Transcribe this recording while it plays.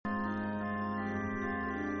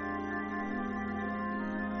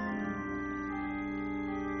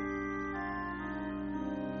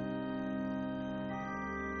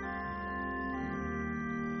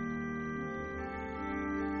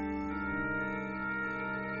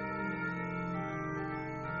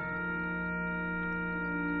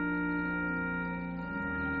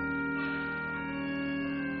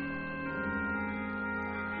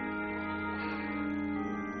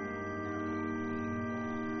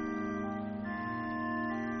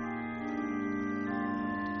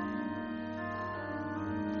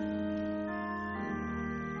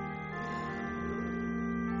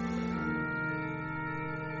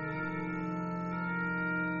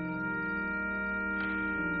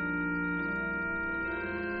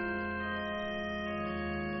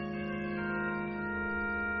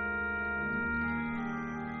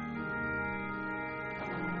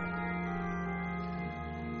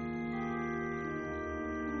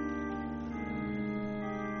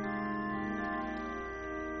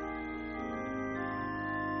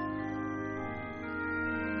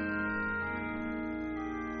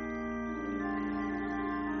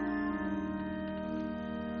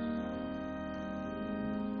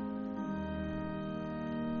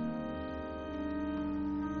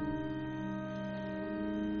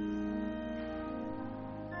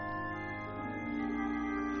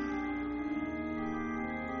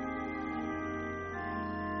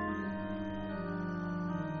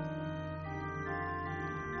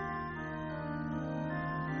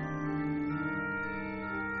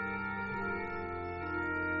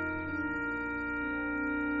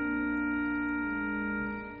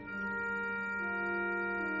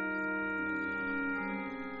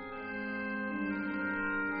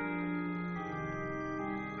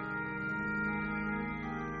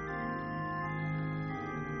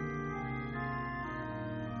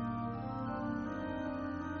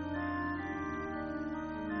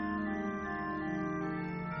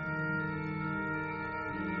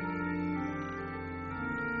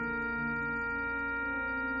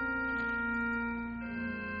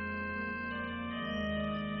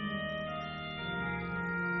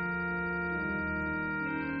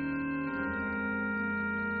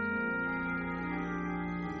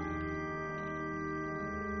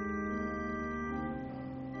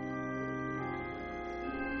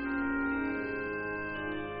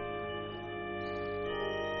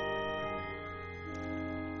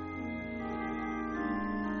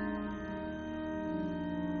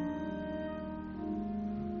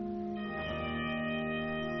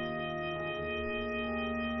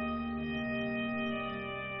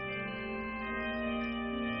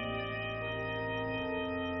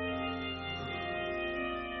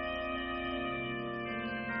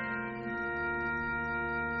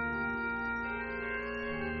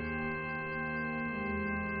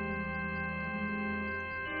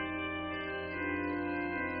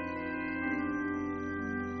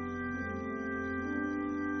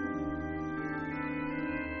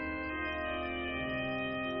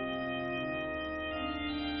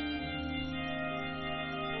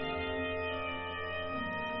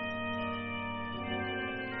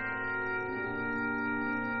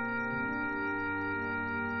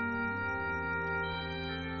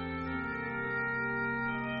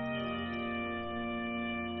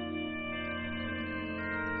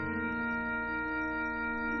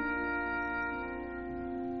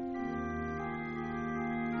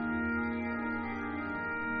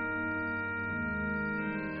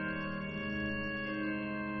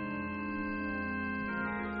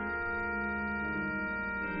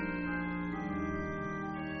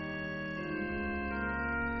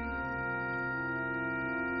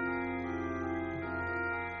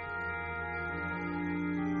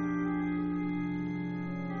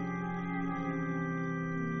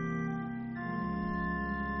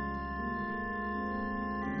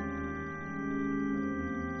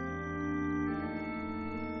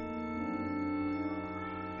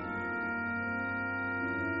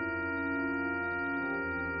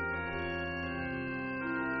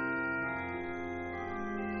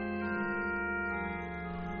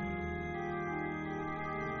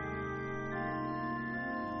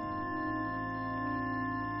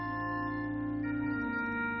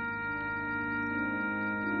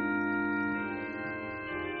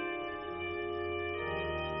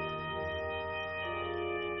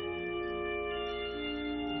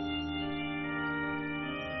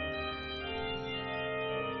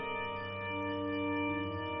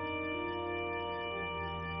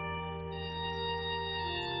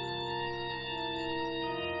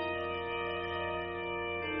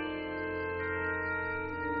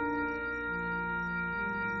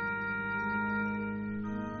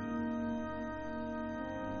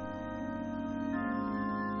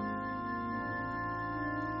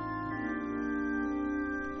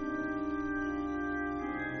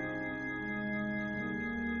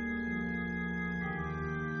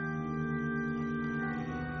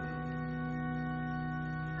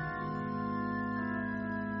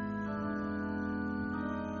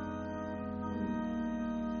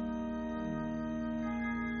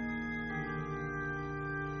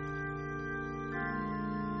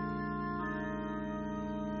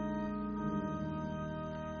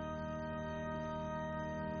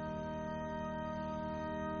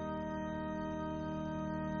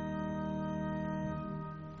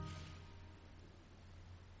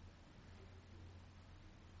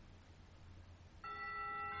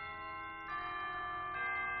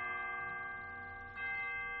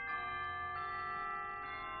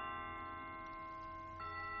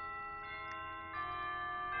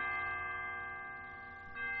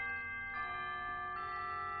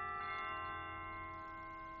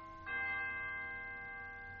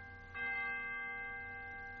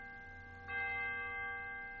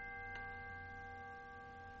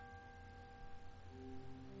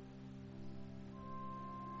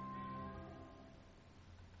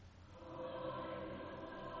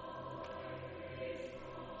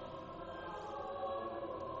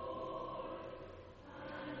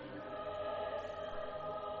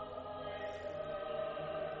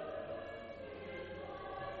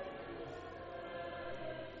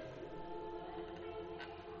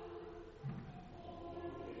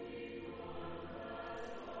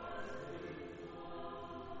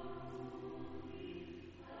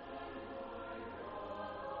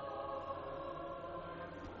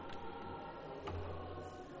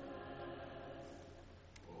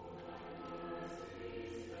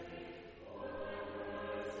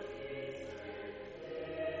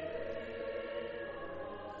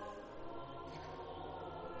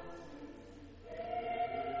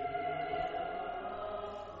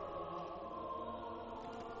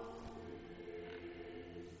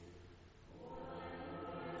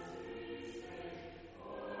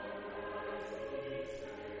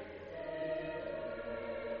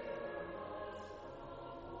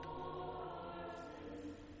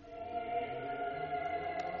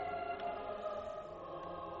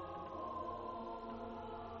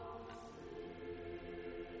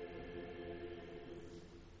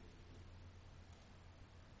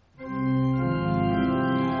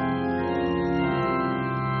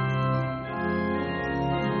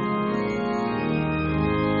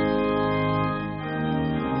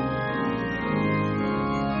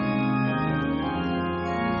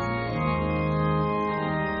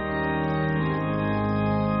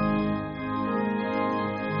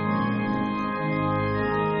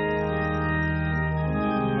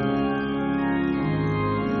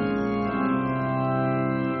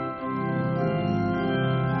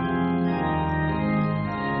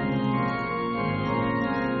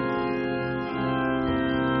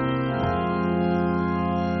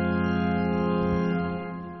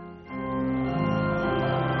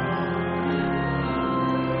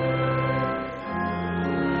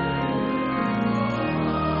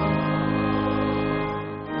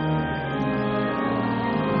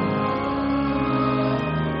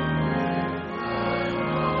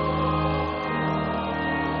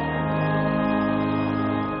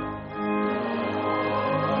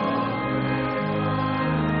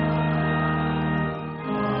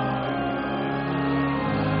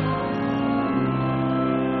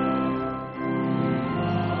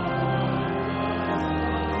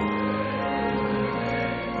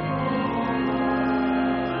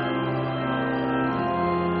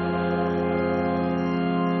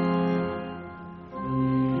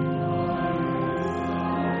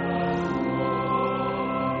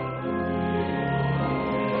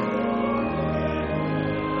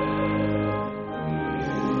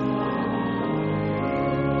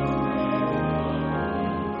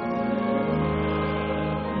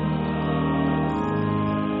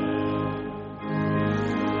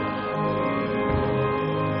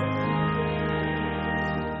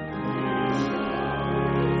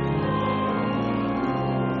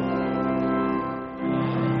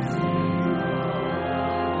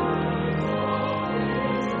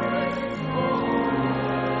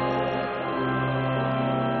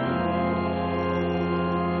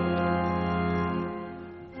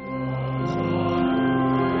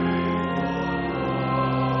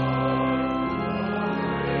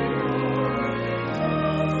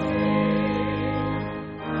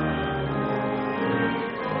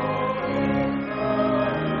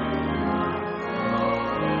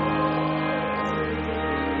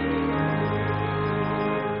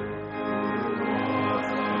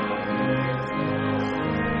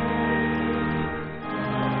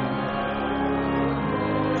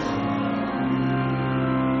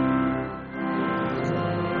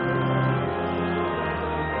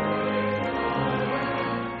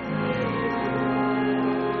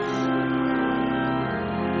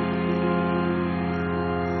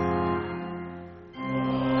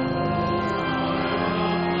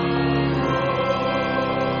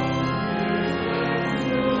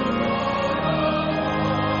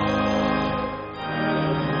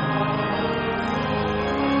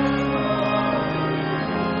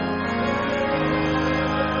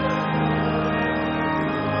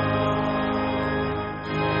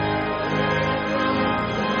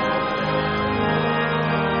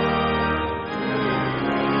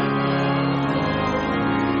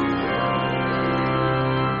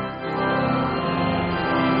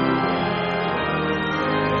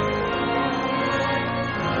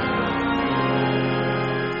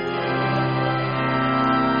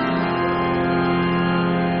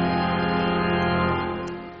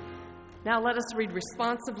Now let us read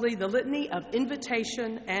responsively the litany of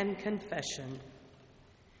invitation and confession.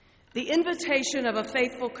 The invitation of a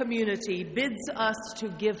faithful community bids us to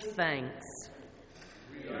give thanks.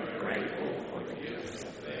 We are grateful for the gifts of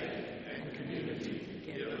faith and community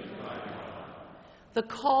given by God. The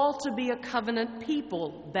call to be a covenant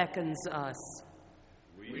people beckons us.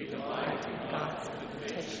 We delight in God's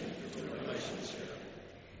invitation to relationship,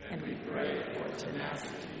 and we pray for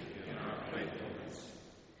tenacity in our faithfulness.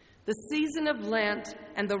 The season of Lent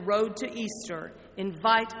and the road to Easter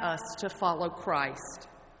invite us to follow Christ.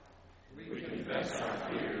 We confess our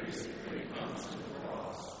fears when it comes to the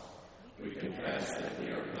cross. We confess that we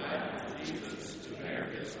are glad for Jesus to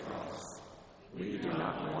bear his cross. We do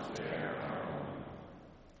not want to bear our own.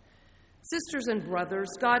 Sisters and brothers,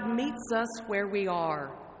 God meets us where we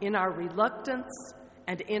are, in our reluctance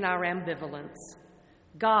and in our ambivalence.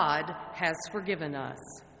 God has forgiven us.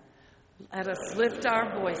 Let us lift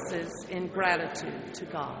our voices in gratitude to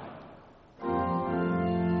God.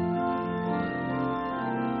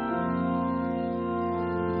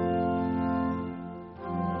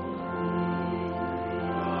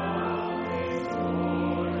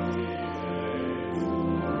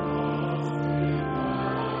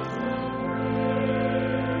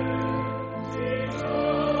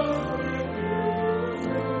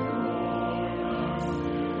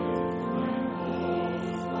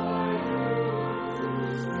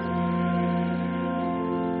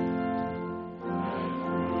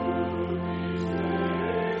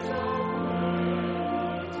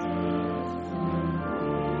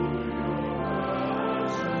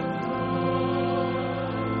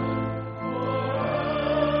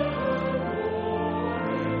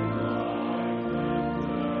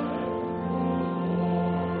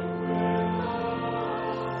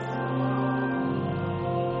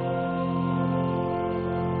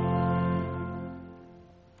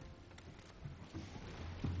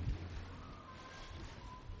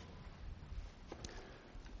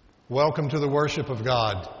 Welcome to the worship of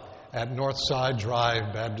God at Northside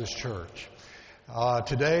Drive Baptist Church.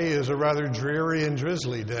 Today is a rather dreary and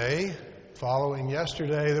drizzly day, following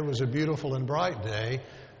yesterday that was a beautiful and bright day,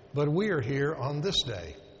 but we are here on this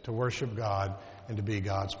day to worship God and to be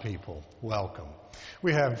God's people. Welcome.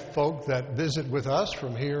 We have folk that visit with us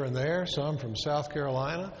from here and there, some from South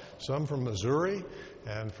Carolina, some from Missouri,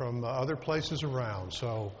 and from other places around.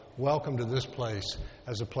 So welcome to this place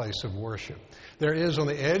as a place of worship. There is on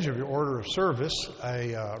the edge of your order of service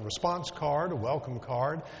a response card, a welcome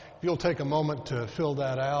card. If you'll take a moment to fill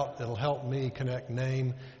that out, it'll help me connect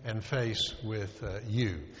name and face with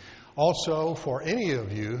you. Also, for any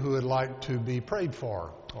of you who would like to be prayed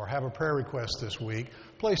for or have a prayer request this week,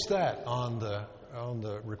 place that on the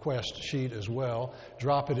request sheet as well.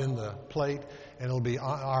 Drop it in the plate, and it'll be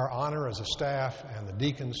our honor as a staff and the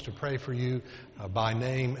deacons to pray for you by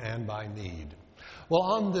name and by need. Well,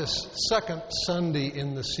 on this second Sunday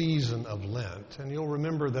in the season of Lent, and you'll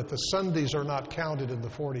remember that the Sundays are not counted in the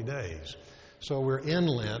 40 days. So we're in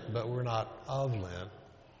Lent, but we're not of Lent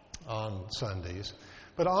on Sundays.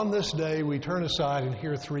 But on this day, we turn aside and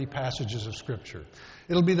hear three passages of Scripture.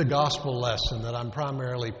 It'll be the gospel lesson that I'm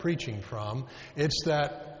primarily preaching from. It's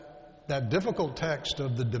that difficult text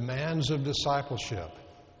of the demands of discipleship.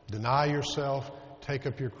 Deny yourself, take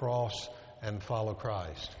up your cross, and follow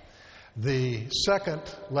Christ. The second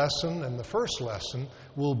lesson and the first lesson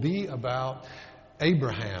will be about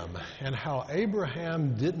Abraham and how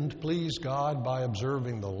Abraham didn't please God by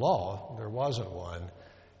observing the law. There wasn't one.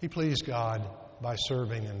 He pleased God by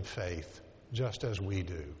serving in faith, just as we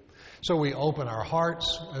do. So we open our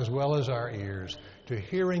hearts as well as our ears to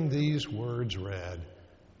hearing these words read.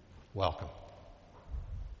 Welcome.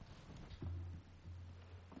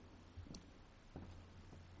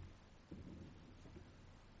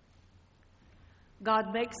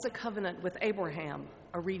 God makes a covenant with Abraham,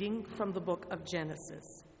 a reading from the book of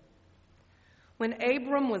Genesis. When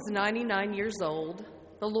Abram was 99 years old,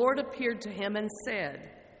 the Lord appeared to him and said,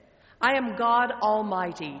 I am God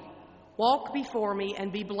Almighty. Walk before me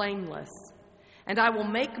and be blameless, and I will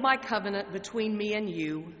make my covenant between me and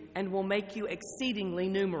you, and will make you exceedingly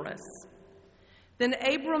numerous. Then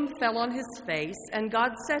Abram fell on his face, and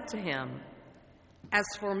God said to him, As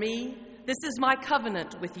for me, this is my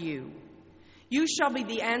covenant with you. You shall be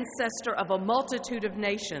the ancestor of a multitude of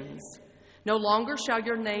nations. No longer shall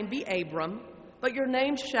your name be Abram, but your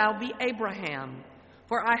name shall be Abraham,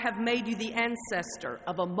 for I have made you the ancestor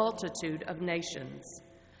of a multitude of nations.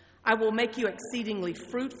 I will make you exceedingly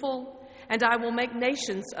fruitful, and I will make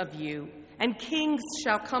nations of you, and kings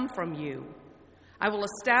shall come from you. I will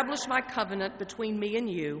establish my covenant between me and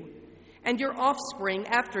you, and your offspring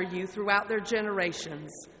after you throughout their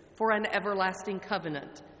generations, for an everlasting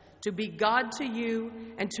covenant, to be God to you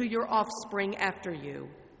and to your offspring after you.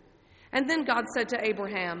 And then God said to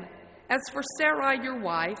Abraham, As for Sarai your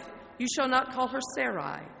wife, you shall not call her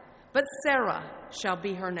Sarai, but Sarah shall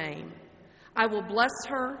be her name. I will bless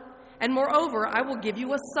her, and moreover, I will give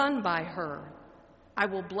you a son by her. I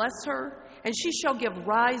will bless her, and she shall give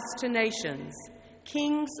rise to nations.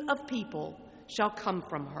 Kings of people shall come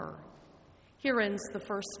from her. Here ends the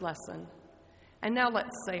first lesson. And now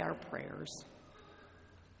let's say our prayers.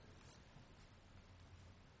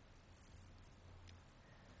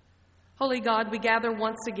 Holy God, we gather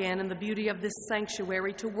once again in the beauty of this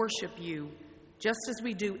sanctuary to worship you, just as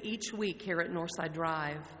we do each week here at Northside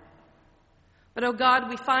Drive. But, oh God,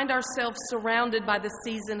 we find ourselves surrounded by the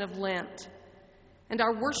season of Lent, and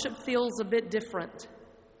our worship feels a bit different,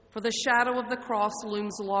 for the shadow of the cross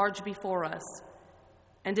looms large before us,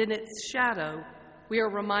 and in its shadow, we are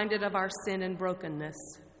reminded of our sin and brokenness.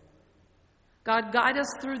 God, guide us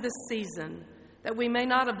through this season, that we may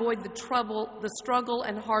not avoid the trouble, the struggle,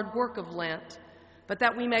 and hard work of Lent, but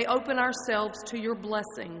that we may open ourselves to your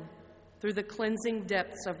blessing through the cleansing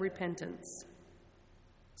depths of repentance.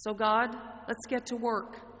 So God, let's get to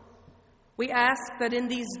work. We ask that in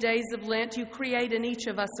these days of Lent, you create in each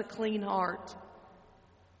of us a clean heart.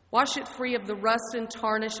 Wash it free of the rust and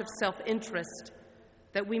tarnish of self-interest,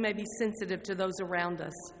 that we may be sensitive to those around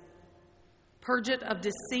us. Purge it of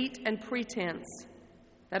deceit and pretense,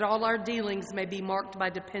 that all our dealings may be marked by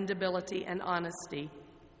dependability and honesty.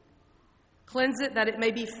 Cleanse it that it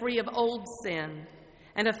may be free of old sin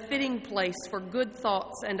and a fitting place for good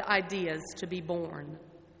thoughts and ideas to be born.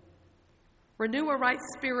 Renew a right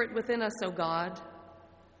spirit within us, O God.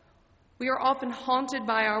 We are often haunted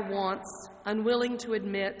by our wants, unwilling to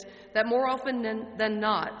admit that more often than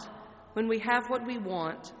not, when we have what we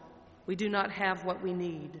want, we do not have what we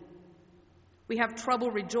need. We have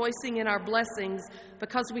trouble rejoicing in our blessings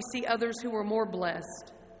because we see others who are more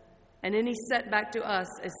blessed, and any setback to us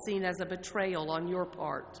is seen as a betrayal on your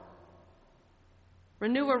part.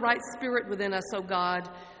 Renew a right spirit within us, O God,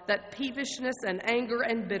 that peevishness and anger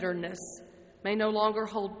and bitterness may no longer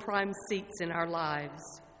hold prime seats in our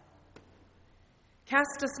lives.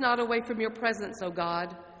 Cast us not away from your presence, O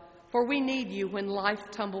God, for we need you when life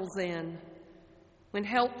tumbles in, when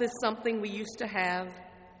health is something we used to have,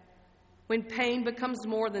 when pain becomes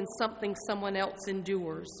more than something someone else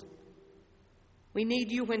endures. We need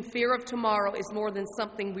you when fear of tomorrow is more than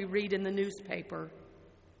something we read in the newspaper.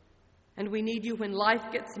 And we need you when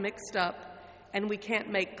life gets mixed up and we can't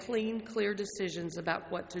make clean, clear decisions about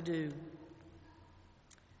what to do.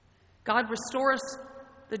 God, restore us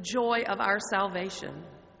the joy of our salvation.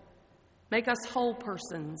 Make us whole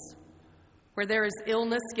persons. Where there is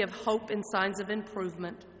illness, give hope and signs of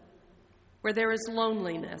improvement. Where there is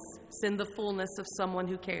loneliness, send the fullness of someone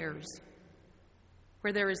who cares.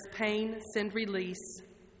 Where there is pain, send release.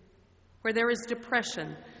 Where there is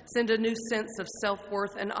depression, send a new sense of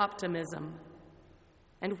self-worth and optimism.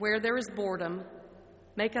 And where there is boredom,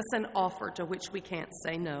 make us an offer to which we can't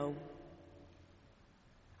say no.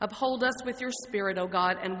 Uphold us with your Spirit, O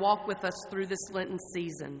God, and walk with us through this Lenten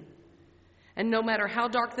season. And no matter how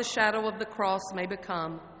dark the shadow of the cross may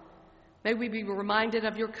become, may we be reminded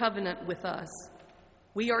of your covenant with us.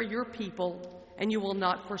 We are your people, and you will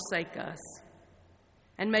not forsake us.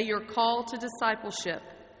 And may your call to discipleship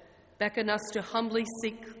beckon us to humbly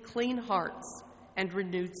seek clean hearts and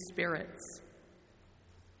renewed spirits.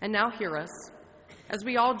 And now hear us, as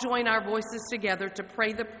we all join our voices together to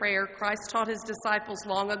pray the prayer Christ taught his disciples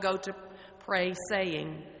long ago to pray,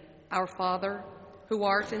 saying, Our Father, who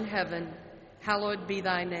art in heaven, hallowed be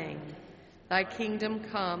thy name. Thy kingdom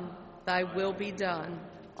come, thy will be done,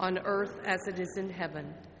 on earth as it is in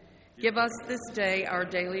heaven. Give us this day our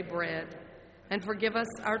daily bread, and forgive us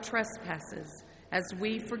our trespasses, as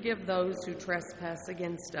we forgive those who trespass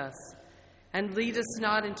against us. And lead us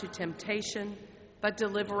not into temptation, but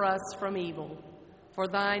deliver us from evil. For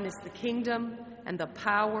thine is the kingdom, and the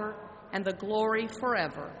power, and the glory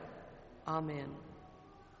forever. Amen.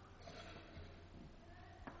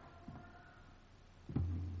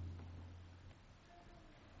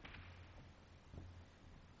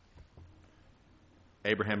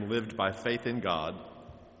 Abraham lived by faith in God,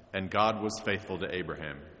 and God was faithful to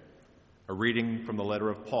Abraham. A reading from the letter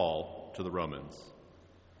of Paul to the Romans.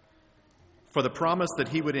 For the promise that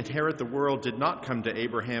he would inherit the world did not come to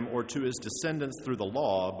Abraham or to his descendants through the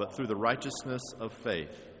law, but through the righteousness of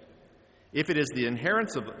faith. If it is the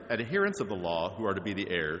adherents of the law who are to be the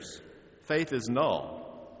heirs, faith is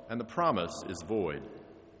null, and the promise is void.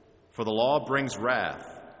 For the law brings wrath,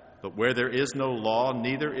 but where there is no law,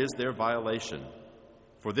 neither is there violation.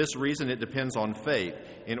 For this reason it depends on faith,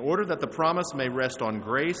 in order that the promise may rest on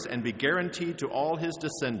grace and be guaranteed to all his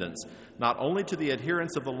descendants, not only to the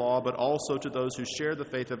adherents of the law, but also to those who share the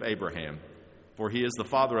faith of Abraham. For he is the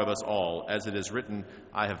father of us all, as it is written,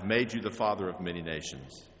 I have made you the father of many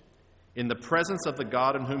nations. In the presence of the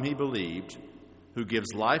God in whom he believed, who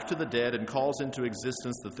gives life to the dead and calls into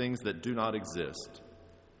existence the things that do not exist.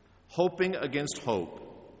 Hoping against hope,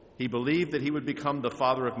 he believed that he would become the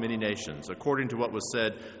father of many nations, according to what was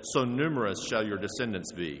said, so numerous shall your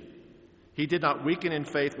descendants be. He did not weaken in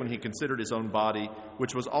faith when he considered his own body,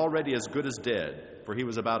 which was already as good as dead, for he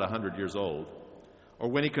was about 100 years old, or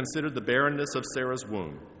when he considered the barrenness of Sarah's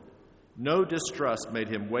womb. No distrust made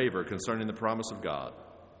him waver concerning the promise of God,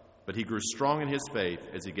 but he grew strong in his faith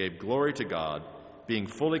as he gave glory to God, being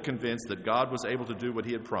fully convinced that God was able to do what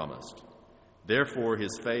he had promised. Therefore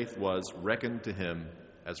his faith was reckoned to him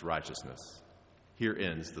as righteousness. Here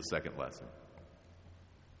ends the second lesson.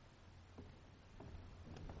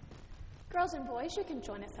 Girls and boys, you can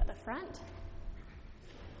join us at the front.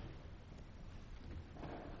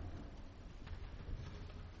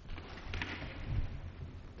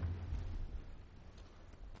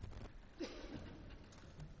 You're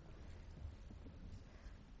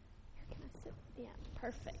going to sit. Yeah,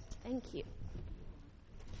 perfect. Thank you.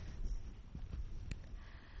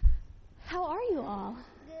 How are you all?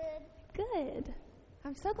 Good. Good.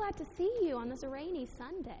 I'm so glad to see you on this rainy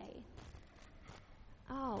Sunday.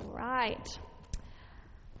 All right.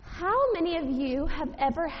 How many of you have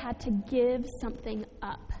ever had to give something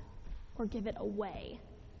up or give it away?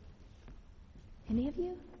 Any of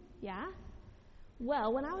you? Yeah?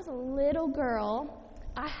 Well, when I was a little girl,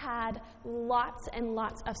 I had lots and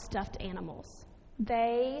lots of stuffed animals.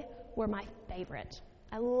 They were my favorite.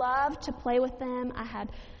 I loved to play with them. I had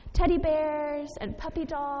teddy bears and puppy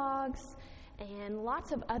dogs and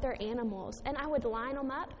lots of other animals. And I would line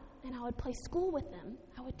them up and I would play school with them.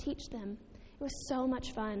 I would teach them. It was so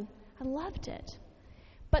much fun. I loved it.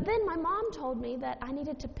 But then my mom told me that I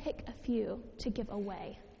needed to pick a few to give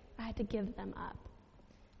away. I had to give them up.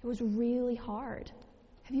 It was really hard.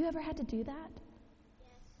 Have you ever had to do that?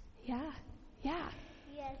 Yes. Yeah.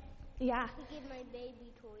 Yes. Yeah. To give my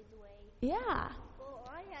baby toys away. Yeah. Well,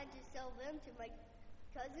 I had to sell them to my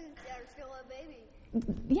cousins that are still a baby.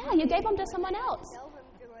 Yeah, you gave them to someone else Sell them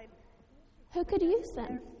to my who could use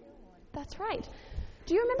them. That's right.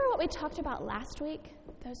 Do you remember what we talked about last week,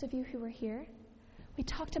 those of you who were here? We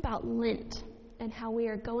talked about Lent and how we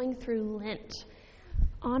are going through Lent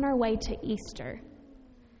on our way to Easter.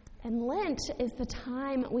 And Lent is the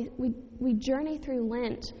time we journey through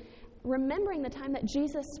Lent, remembering the time that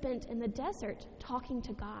Jesus spent in the desert talking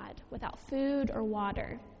to God without food or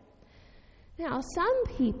water. Now, some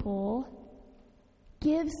people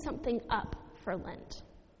give something up for Lent.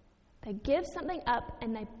 They give something up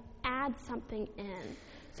and they add something in.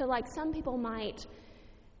 So like some people might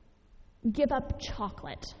give up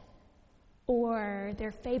chocolate or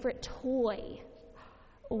their favorite toy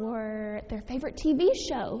or their favorite TV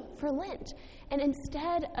show for Lent. And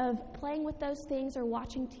instead of playing with those things or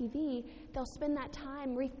watching TV, they'll spend that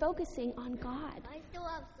time refocusing on God. I still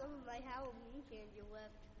have some of my Halloween candy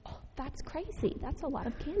left. Oh, that's crazy. That's a lot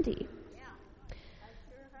of candy. Yeah. I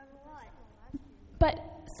sure have a lot. But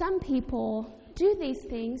some people do these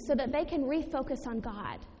things so that they can refocus on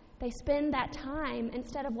God. They spend that time,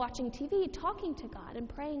 instead of watching TV, talking to God and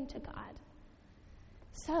praying to God.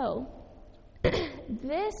 So,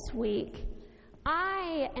 this week,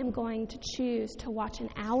 I am going to choose to watch an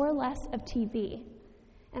hour less of TV.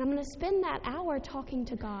 And I'm going to spend that hour talking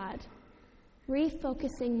to God,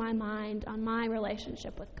 refocusing my mind on my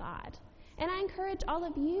relationship with God. And I encourage all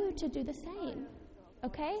of you to do the same.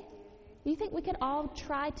 Okay? You think we could all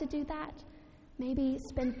try to do that? Maybe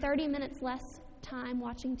spend 30 minutes less time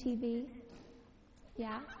watching TV?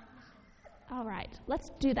 Yeah? All right. Let's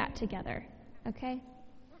do that together. Okay?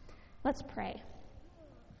 Let's pray.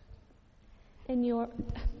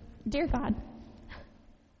 Dear God,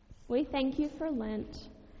 we thank you for Lent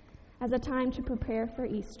as a time to prepare for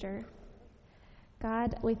Easter.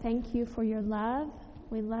 God, we thank you for your love.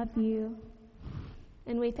 We love you.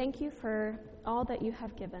 And we thank you for all that you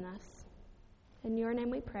have given us. In your name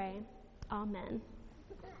we pray. Amen.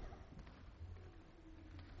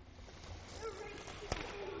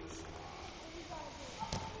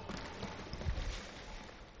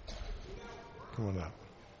 Come on up.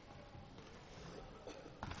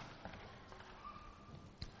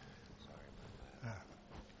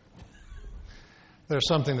 There's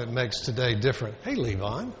something that makes today different. Hey,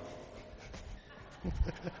 Levon.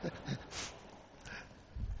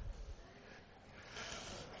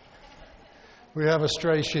 We have a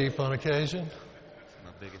stray sheep on occasion.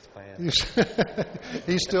 biggest fan.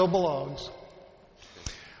 He still belongs.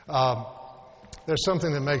 There's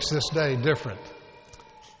something that makes this day different.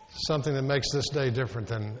 Something that makes this day different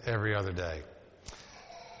than every other day.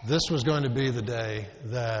 This was going to be the day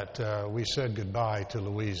that we said goodbye to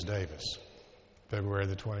Louise Davis, February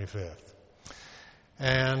the 25th.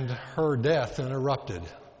 And her death interrupted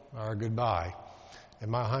our goodbye.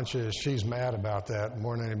 And my hunch is she's mad about that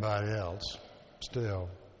more than anybody else still.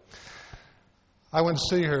 I went to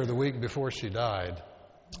see her the week before she died,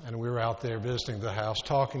 and we were out there visiting the house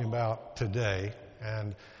talking about today,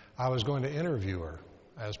 and I was going to interview her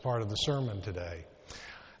as part of the sermon today.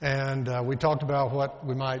 And we talked about what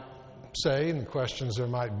we might say and questions there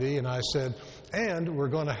might be, and I said, and we're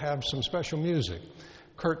going to have some special music.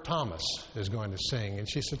 Kurt Thomas is going to sing. And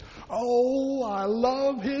she said, oh, I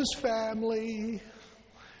love his family.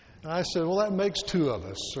 And I said, well, that makes 2 of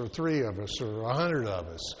us, or 3 of us, or 100 of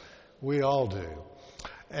us. We all do.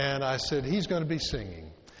 And I said, he's going to be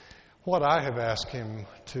singing. What I have asked him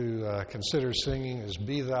to consider singing is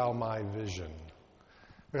Be Thou My Vision.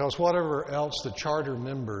 Because whatever else the charter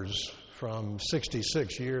members from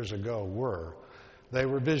 66 years ago were, they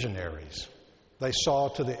were visionaries. They saw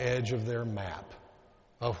to the edge of their map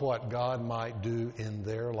of what God might do in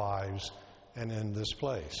their lives and in this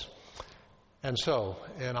place. And so,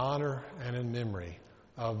 in honor and in memory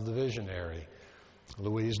of the visionary,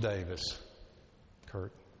 Louise Davis,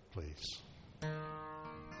 Kurt, please.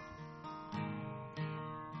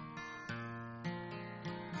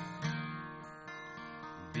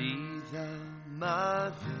 Be thou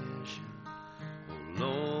my vision, O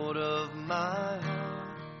Lord of my heart,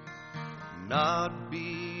 not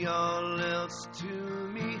be all else to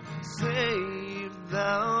me, save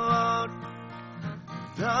thou art.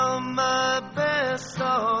 Thou my best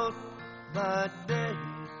thought, by day,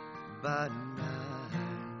 by night,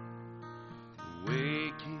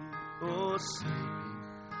 waking or sleeping,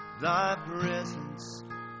 thy presence,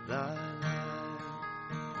 thy light.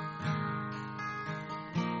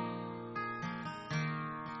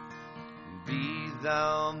 Be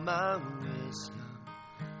thou my wisdom,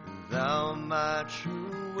 thou my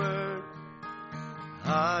true word,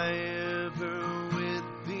 I ever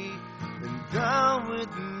with thee, and thou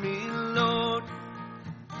with me, Lord.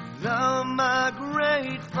 Thou my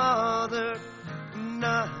great Father,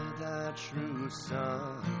 nigh thy true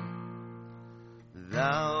Son.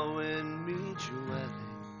 Thou in me dwelling,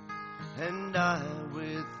 and I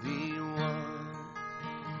with thee one.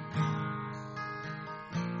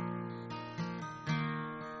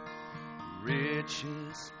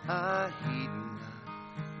 Riches I heed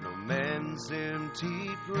not, no man's empty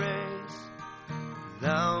praise.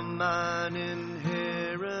 Thou mine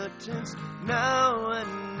inheritance, now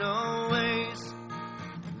and always.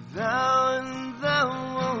 Thou and thou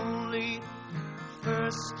only,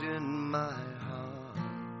 first in my heart.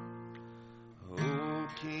 O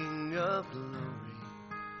King of glory,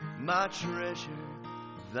 my treasure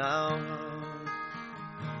thou art.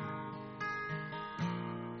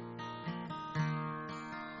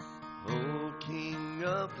 O King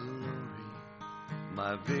of glory,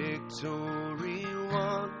 my victory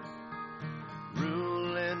won,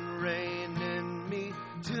 rule and reign in me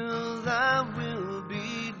till thy will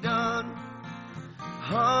be done.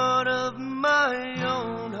 Heart of my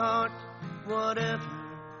own heart, whatever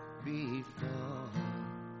befall,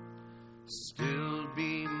 still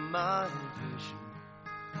be my vision,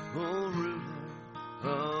 O ruler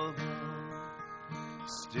of all.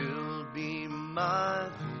 Still be my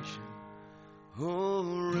vision, O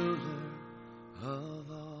ruler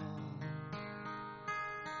of all.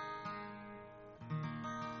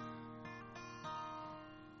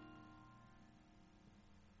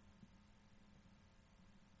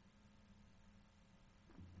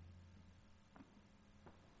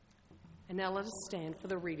 And now let us stand for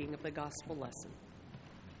the reading of the gospel lesson.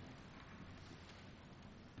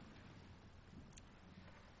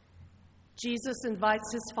 Jesus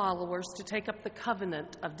invites his followers to take up the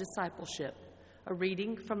covenant of discipleship, a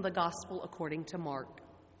reading from the Gospel according to Mark.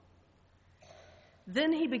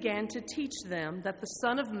 Then he began to teach them that the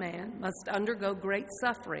Son of Man must undergo great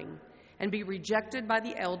suffering and be rejected by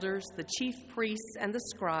the elders, the chief priests, and the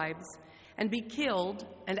scribes, and be killed,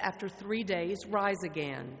 and after 3 days rise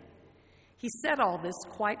again. He said all this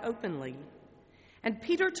quite openly. And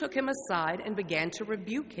Peter took him aside and began to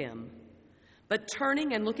rebuke him. But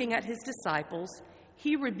turning and looking at his disciples,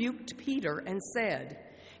 he rebuked Peter and said,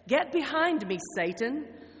 "Get behind me, Satan,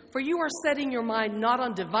 for you are setting your mind not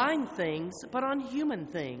on divine things, but on human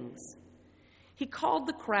things." He called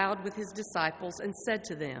the crowd with his disciples and said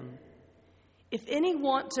to them, "If any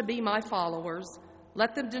want to be my followers,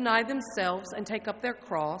 let them deny themselves and take up their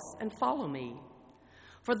cross and follow me.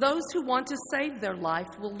 For those who want to save their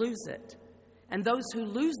life will lose it, and those who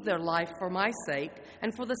lose their life for my sake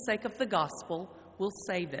and for the sake of the gospel will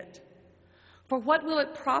save it. For what will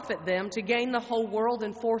it profit them to gain the whole world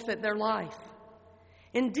and forfeit their life?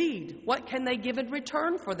 Indeed, what can they give in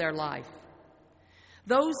return for their life?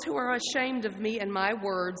 Those who are ashamed of me and my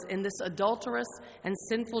words in this adulterous and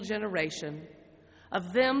sinful generation,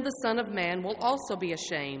 of them the Son of Man will also be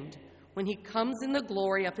ashamed when he comes in the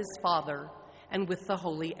glory of his Father and with the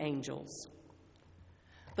holy angels.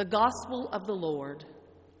 The Gospel of the Lord.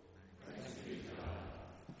 Thanks be to God.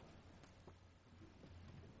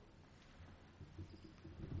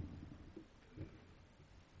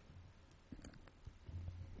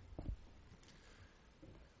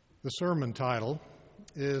 The sermon title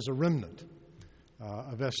is A Remnant,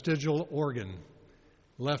 a vestigial organ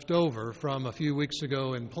left over from a few weeks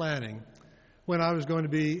ago in planning when I was going to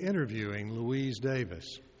be interviewing Louise Davis.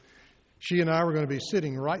 She and I were going to be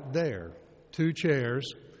sitting right there, 2 chairs,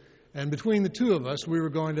 and between the two of us, we were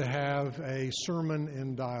going to have a sermon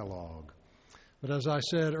in dialogue. But as I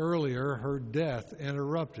said earlier, her death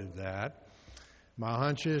interrupted that. My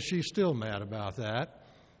hunch is she's still mad about that.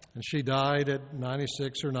 And she died at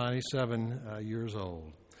 96 or 97 years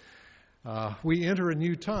old. We enter a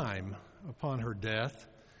new time upon her death.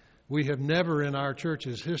 We have never in our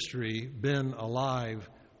church's history been alive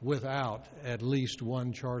without at least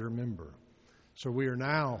one charter member. So we are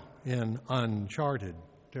now in uncharted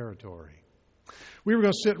territory. We were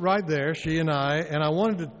going to sit right there, she and I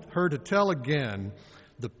wanted her to tell again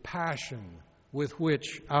the passion with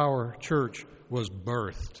which our church was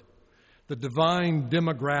birthed. The divine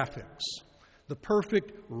demographics, the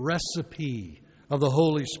perfect recipe of the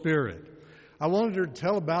Holy Spirit. I wanted her to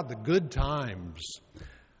tell about the good times,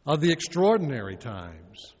 of the extraordinary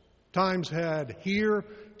times. Times had here,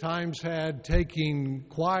 times had taking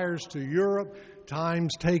choirs to Europe,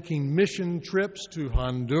 times taking mission trips to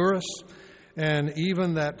Honduras, and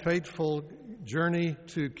even that fateful journey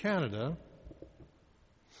to Canada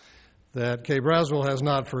that Kay Braswell has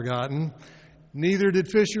not forgotten. Neither did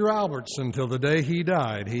Fisher Albertson until the day he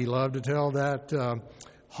died. He loved to tell that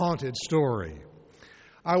haunted story.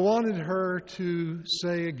 I wanted her to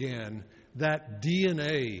say again that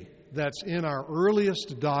DNA that's in our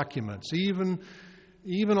earliest documents, even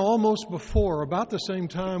almost before, about the same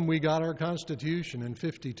time we got our Constitution in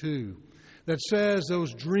 52, that says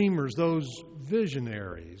those dreamers, those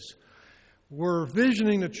visionaries, were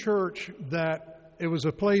visioning a church that it was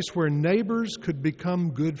a place where neighbors could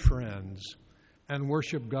become good friends and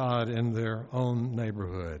worship God in their own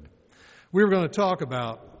neighborhood. We were going to talk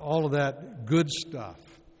about all of that good stuff.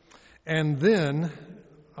 And then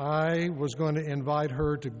I was going to invite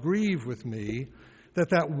her to grieve with me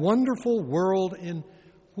that wonderful world in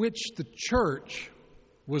which the church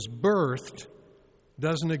was birthed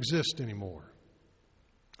doesn't exist anymore.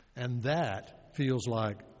 And that feels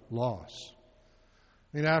like loss.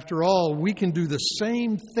 I mean, after all, we can do the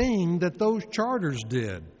same thing that those charters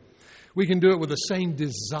did. We can do it with the same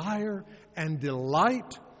desire and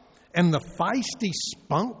delight and the feisty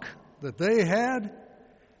spunk that they had,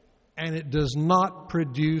 and it does not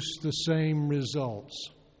produce the same results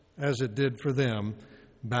as it did for them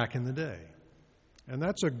back in the day. And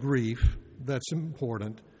that's a grief that's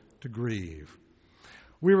important to grieve.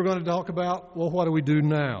 We were going to talk about, well, what do we do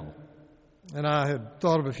now? And I had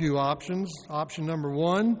thought of a few options. Option number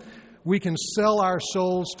 1, we can sell our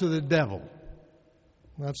souls to the devil.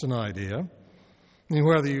 That's an idea. I mean,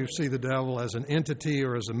 whether you see the devil as an entity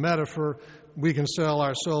or as a metaphor, we can sell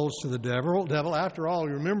our souls to the devil. After all,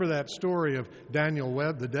 you remember that story of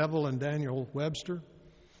the devil and Daniel Webster?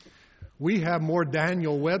 We have more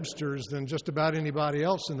Daniel Websters than just about anybody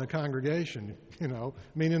else in the congregation.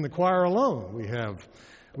 In the choir alone, we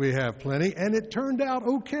have plenty. And it turned out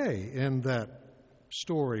okay in that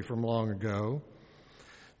story from long ago.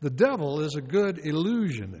 The devil is a good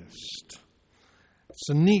illusionist. It's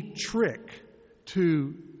a neat trick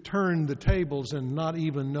to turn the tables and not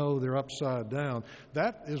even know they're upside down.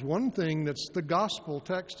 That is one thing that's the gospel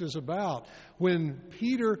text is about. When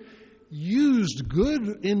Peter used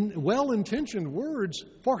good, well-intentioned words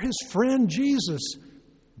for his friend Jesus,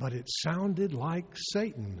 but it sounded like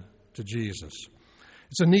Satan to Jesus.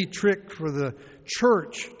 It's a neat trick for the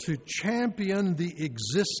church to champion the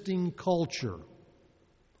existing culture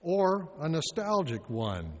or a nostalgic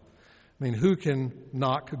one. I mean, who can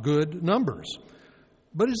knock good numbers?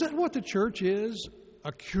 But is that what the church is?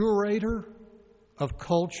 A curator of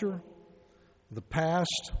culture, the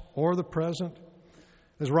past or the present?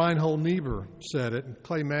 As Reinhold Niebuhr said it, and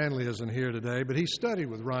Clay Manley isn't here today, but he studied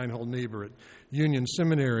with Reinhold Niebuhr at Union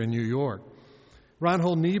Seminary in New York.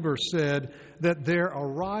 Reinhold Niebuhr said that there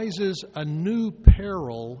arises a new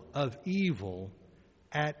peril of evil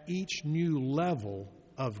at each new level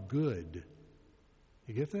of good.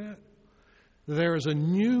 You get that? There is a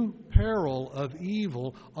new peril of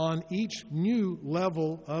evil on each new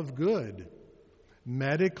level of good.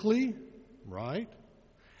 Medically, right?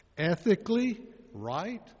 Ethically,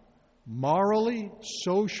 right? Morally,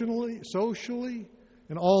 socially,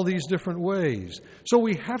 in all these different ways. So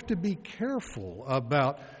we have to be careful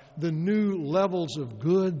about the new levels of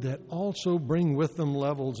good that also bring with them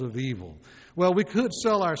levels of evil. Well, we could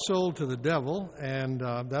sell our soul to the devil, and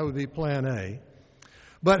that would be plan A.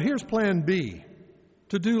 But here's plan B,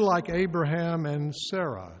 to do like Abraham and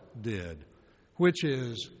Sarah did, which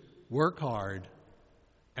is work hard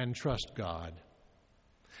and trust God.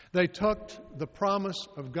 They tucked the promise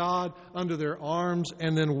of God under their arms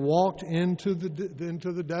and then walked into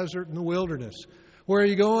the desert and the wilderness. Where are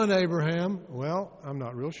you going, Abraham? Well, I'm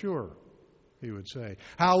not real sure, he would say.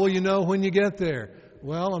 How will you know when you get there?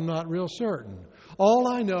 Well, I'm not real certain. All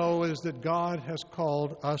I know is that God has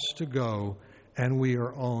called us to go, and we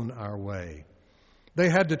are on our way. They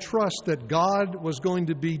had to trust that God was going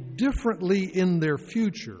to be differently in their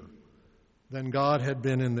future than God had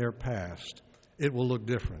been in their past. It will look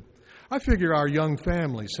different. I figure our young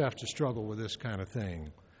families have to struggle with this kind of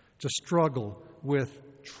thing, to struggle with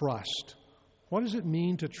trust. What does it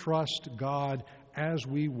mean to trust God as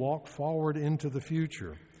we walk forward into the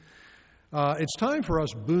future? It's time for us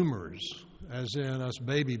boomers, as in us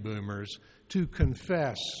baby boomers, to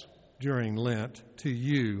confess during Lent to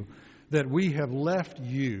you that we have left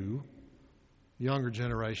you, younger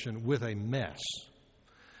generation, with a mess.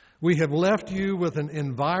 We have left you with an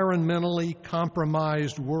environmentally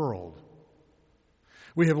compromised world.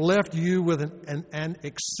 We have left you with an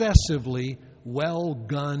excessively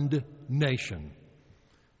well-gunned nation.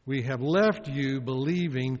 We have left you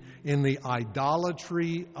believing in the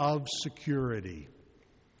idolatry of security.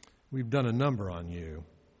 We've done a number on you.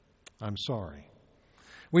 I'm sorry.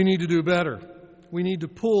 We need to do better. We need to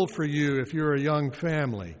pull for you if you're a young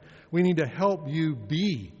family. We need to help you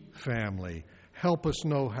be family. Help us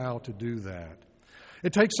know how to do that.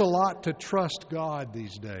 It takes a lot to trust God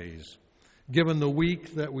these days. Given the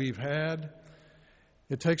week that we've had,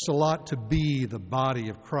 it takes a lot to be the body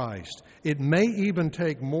of Christ. It may even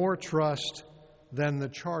take more trust than the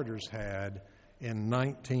charters had in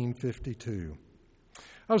 1952.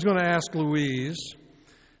 I was going to ask Louise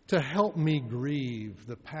to help me grieve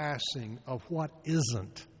the passing of what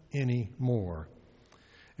isn't anymore.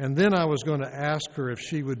 And then I was going to ask her if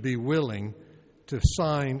she would be willing to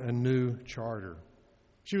sign a new charter.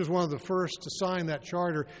 She was one of the first to sign that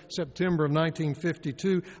charter, September of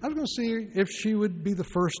 1952. I was going to see if she would be the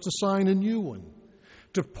first to sign a new one,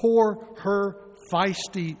 to pour her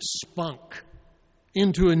feisty spunk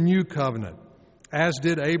into a new covenant, as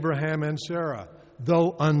did Abraham and Sarah,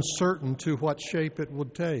 though uncertain to what shape it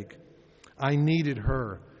would take. I needed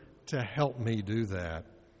her to help me do that.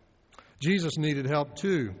 Jesus needed help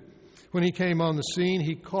too. When he came on the scene,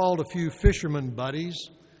 he called a few fisherman buddies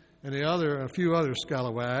and a few other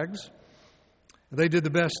scalawags. They did the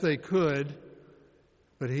best they could,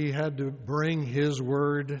 but he had to bring his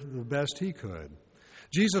word the best he could.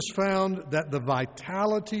 Jesus found that the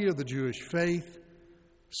vitality of the Jewish faith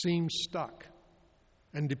seemed stuck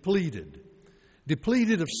and depleted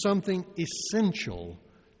of something essential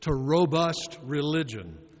to robust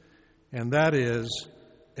religion, and that is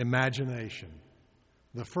imagination,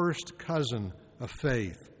 the first cousin of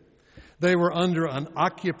faith. They were under an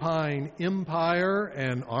occupying empire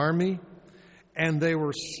and army, and they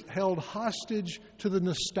were held hostage to the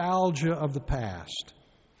nostalgia of the past.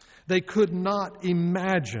 They could not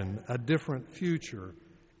imagine a different future,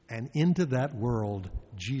 and into that world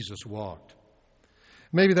Jesus walked.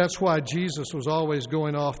 Maybe that's why Jesus was always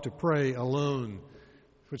going off to pray alone,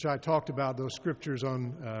 which I talked about those scriptures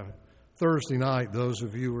on Thursday night, those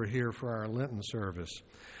of you who were here for our Lenten service.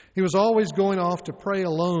 He was always going off to pray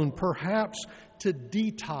alone, perhaps to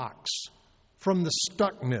detox from the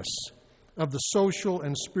stuckness of the social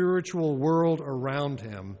and spiritual world around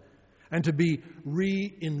him and to be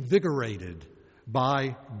reinvigorated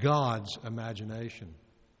by God's imagination.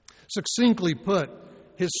 Succinctly put,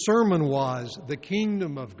 his sermon was, the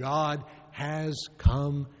kingdom of God has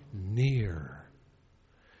come near.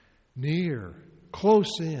 Near,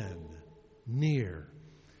 close in, near.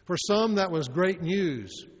 For some, that was great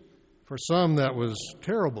news. For some, that was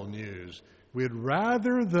terrible news. We'd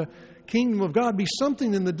rather the kingdom of God be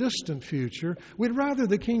something in the distant future. We'd rather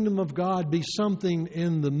the kingdom of God be something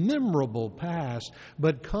in the memorable past,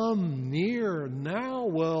 but come near now.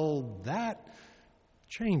 Well, that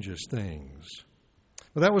changes things.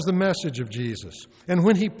 Well, that was the message of Jesus. And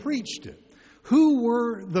when he preached it, who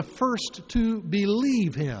were the first to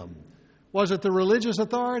believe him? Was it the religious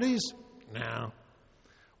authorities? No.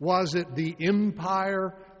 Was it the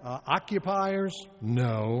empire occupiers?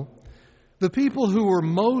 No. The people who were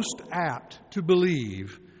most apt to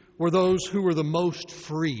believe were those who were the most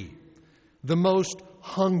free, the most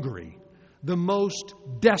hungry, the most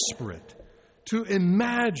desperate to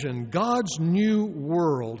imagine God's new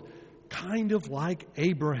world, kind of like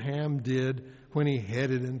Abraham did when he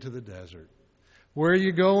headed into the desert. Where are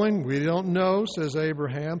you going? We don't know, says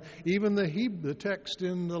Abraham. Even the text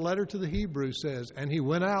in the letter to the Hebrews says, and he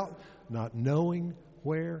went out not knowing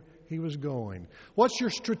where he was going. What's your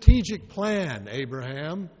strategic plan,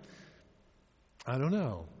 Abraham? I don't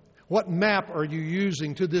know. What map are you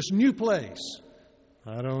using to this new place?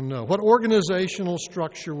 I don't know. What organizational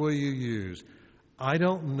structure will you use? I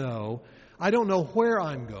don't know. I don't know where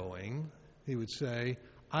I'm going, he would say.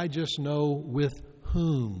 I just know with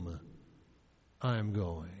whom I'm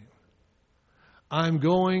going. I'm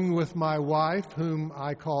going with my wife, whom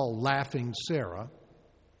I call Laughing Sarah,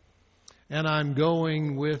 and I'm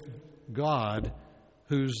going with God,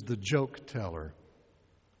 who's the joke teller.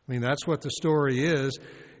 I mean, that's what the story is.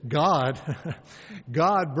 God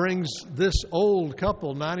brings this old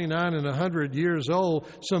couple, 99 and 100 years old,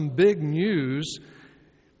 some big news.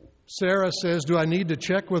 Sarah says, do I need to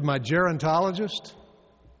check with my gerontologist?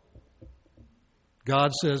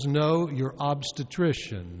 God says, no, your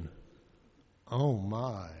obstetrician. Oh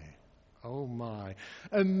my, oh my.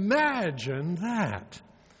 Imagine that.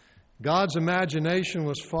 God's imagination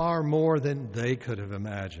was far more than they could have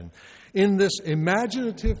imagined. In this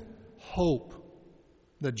imaginative hope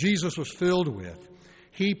that Jesus was filled with,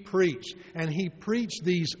 he preached. And he preached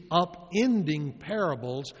these upending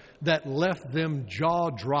parables that left them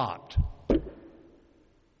jaw-dropped.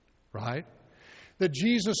 Right? That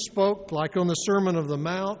Jesus spoke, like on the Sermon on the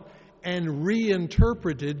Mount, and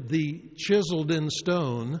reinterpreted the chiseled-in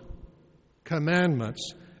stone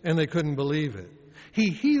commandments, and they couldn't believe it. He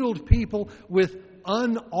healed people with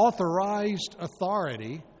unauthorized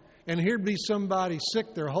authority, and here'd be somebody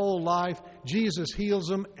sick their whole life. Jesus heals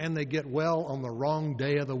them, and they get well on the wrong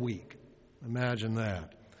day of the week. Imagine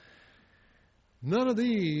that. None of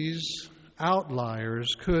these outliers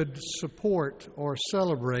could support or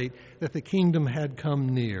celebrate that the kingdom had come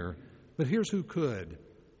near. But here's who could: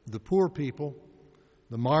 the poor people,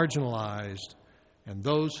 the marginalized, and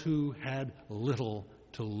those who had little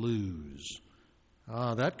to lose.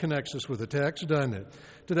 That connects us with the text, doesn't it?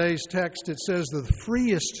 Today's text, it says the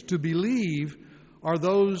freest to believe are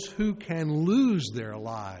those who can lose their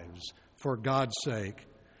lives for God's sake,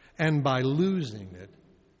 and by losing it,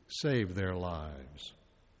 save their lives.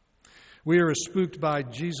 We are as spooked by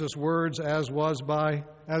Jesus' words as was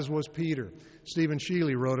Peter. Stephen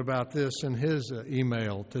Sheely wrote about this in his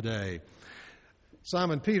email today.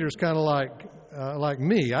 Simon Peter's kind of like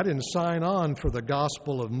me. I didn't sign on for the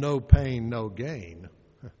gospel of no pain, no gain.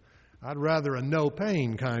 I'd rather a no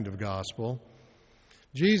pain kind of gospel.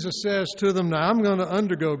 Jesus says to them, now I'm going to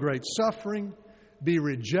undergo great suffering, be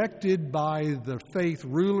rejected by the faith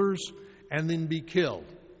rulers, and then be killed.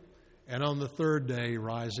 And on the third day,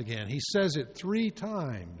 rise again. He says it 3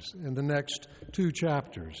 times in the next 2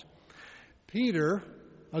 chapters. Peter,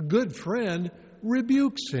 a good friend,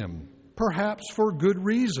 rebukes him, perhaps for good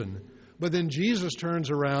reason. But then Jesus turns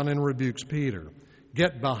around and rebukes Peter.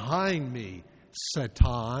 Get behind me,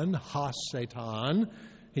 Satan, ha-Satan,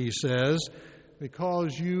 he says,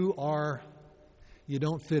 because you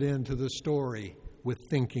don't fit into the story with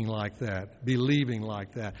thinking like that, believing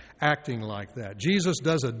like that, acting like that. Jesus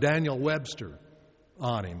does a Daniel Webster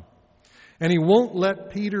on him. And he won't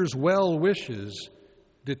let Peter's well wishes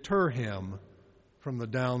deter him from the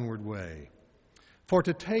downward way. For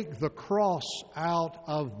to take the cross out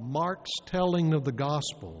of Mark's telling of the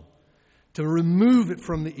gospel, to remove it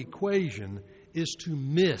from the equation, is to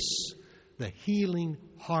miss the healing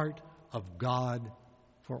heart of God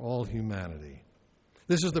for all humanity.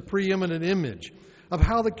 This is the preeminent image of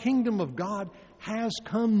how the kingdom of God has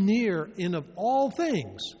come near in, of all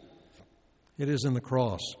things, it is in the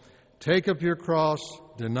cross. Take up your cross,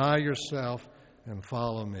 deny yourself, and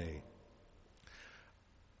follow me.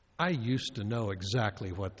 I used to know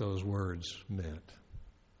exactly what those words meant.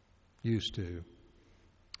 Used to.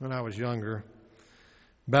 When I was younger.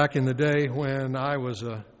 Back in the day when I was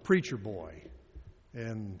a preacher boy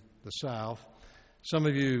in the South, Some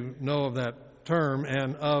of you know of that term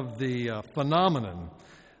and of the phenomenon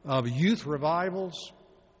of youth revivals.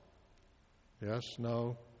 Yes,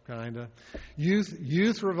 no, kind of.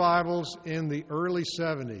 Youth revivals in the early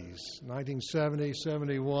 70s, 1970,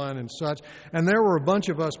 71 and such. And there were a bunch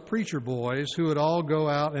of us preacher boys who would all go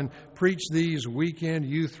out and preach these weekend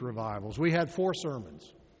youth revivals. We had 4 sermons.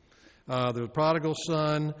 The prodigal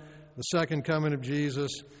son, the second coming of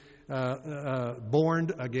Jesus,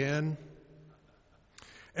 born again,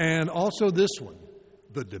 and also this one,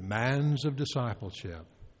 the demands of discipleship.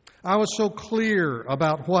 I was so clear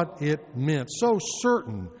about what it meant, so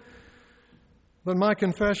certain. But my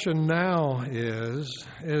confession now is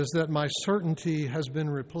that my certainty has been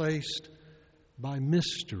replaced by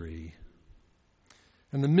mystery.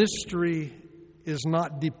 And the mystery is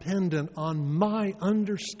not dependent on my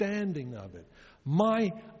understanding of it,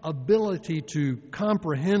 my ability to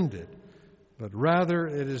comprehend it, but rather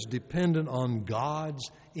it is dependent on God's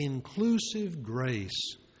inclusive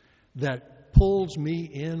grace that pulls me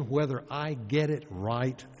in whether I get it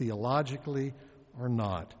right theologically or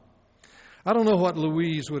not. I don't know what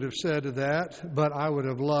Louise would have said to that, but I would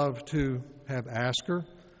have loved to have asked her.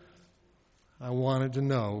 I wanted to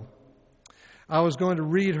know. I was going to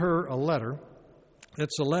read her a letter.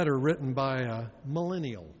 It's a letter written by a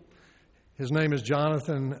millennial. His name is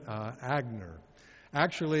Jonathan Agner.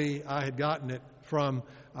 Actually, I had gotten it from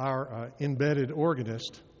our embedded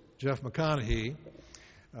organist, Jeff McConaughey,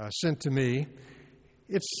 sent to me.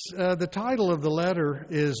 It's the title of the letter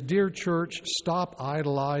is, Dear Church, Stop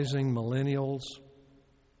Idolizing Millennials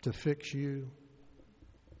to Fix You.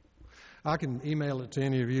 I can email it to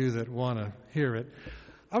any of you that want to hear it.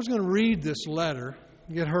 I was going to read this letter,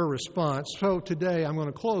 get her response. So today I'm going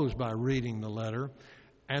to close by reading the letter,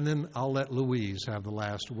 and then I'll let Louise have the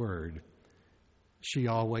last word. She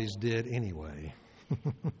always did anyway.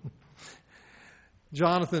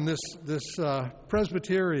 Jonathan, this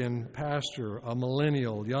Presbyterian pastor, a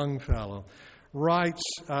millennial young fellow, writes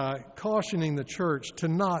cautioning the church to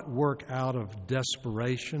not work out of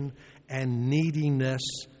desperation and neediness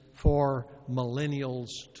for millennials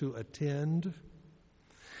to attend.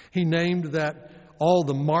 He named that all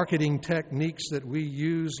the marketing techniques that we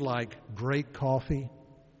use, like great coffee,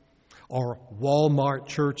 or Walmart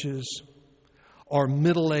churches, or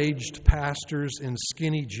middle-aged pastors in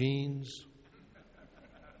skinny jeans.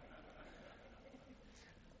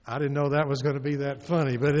 I didn't know that was going to be that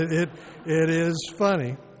funny, but it is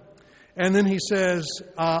funny. And then he says,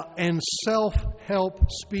 and self-help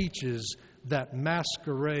speeches that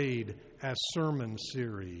masquerade as sermon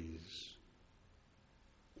series.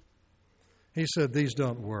 He said these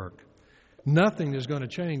don't work. Nothing is going to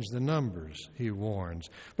change the numbers, he warns.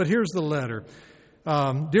 But here's the letter.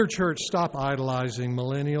 Dear church, stop idolizing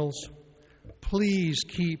millennials. Please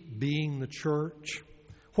keep being the church.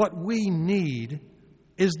 What we need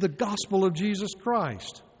is the gospel of Jesus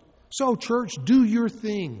Christ. So, church, do your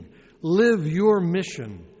thing. Live your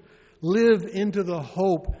mission. Live into the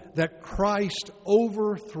hope that Christ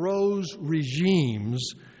overthrows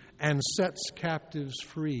regimes and sets captives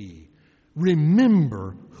free.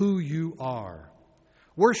 Remember who you are.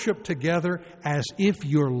 Worship together as if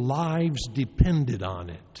your lives depended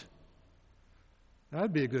on it.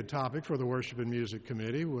 That'd be a good topic for the Worship and Music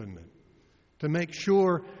Committee, wouldn't it? To make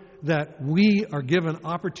sure that we are given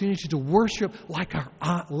opportunity to worship like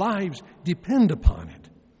our lives depend upon it.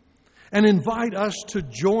 And invite us to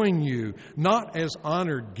join you, not as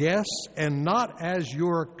honored guests and not as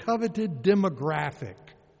your coveted demographic,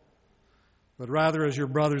 but rather as your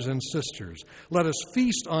brothers and sisters. Let us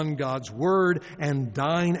feast on God's Word and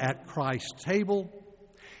dine at Christ's table.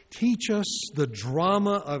 Teach us the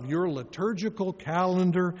drama of your liturgical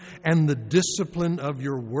calendar and the discipline of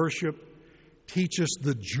your worship. Teach us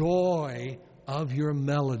the joy of your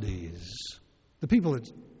melodies. The people that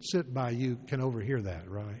sit by you can overhear that,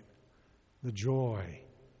 right? The joy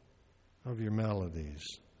of your melodies.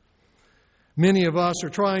 Many of us are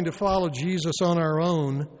trying to follow Jesus on our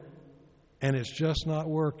own, and it's just not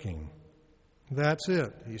working. That's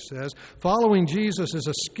it, he says. Following Jesus is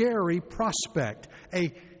a scary prospect,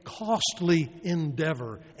 a costly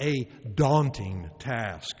endeavor, a daunting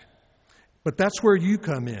task. But that's where you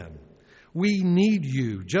come in. We need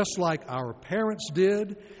you, just like our parents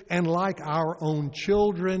did, and like our own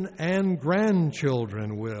children and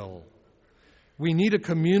grandchildren will. We need a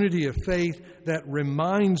community of faith that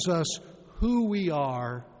reminds us who we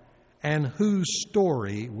are and whose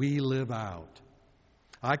story we live out.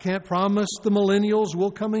 I can't promise the millennials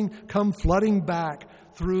will come flooding back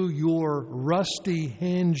through your rusty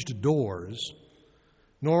hinged doors,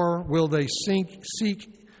 nor will they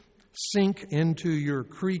seek sink into your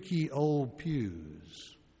creaky old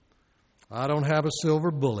pews. I don't have a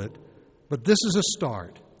silver bullet, but this is a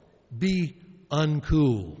start. Be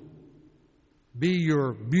uncool. Be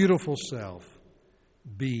your beautiful self.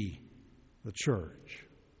 Be the church.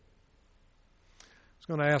 I was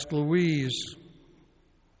going to ask Louise,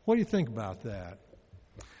 what do you think about that?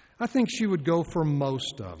 I think she would go for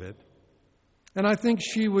most of it. And I think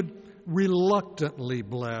she would reluctantly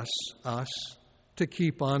bless us to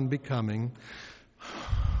keep on becoming,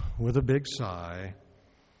 with a big sigh.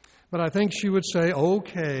 But I think she would say,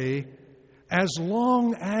 okay, as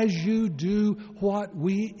long as you do what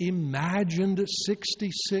we imagined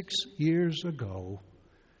 66 years ago,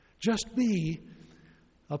 just be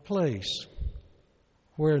a place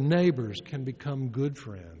where neighbors can become good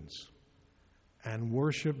friends and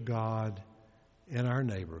worship God in our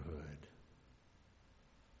neighborhood.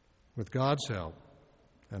 With God's help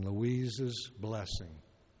and Louise's blessing,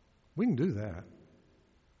 we can do that.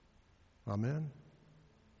 Amen?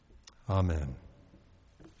 Amen.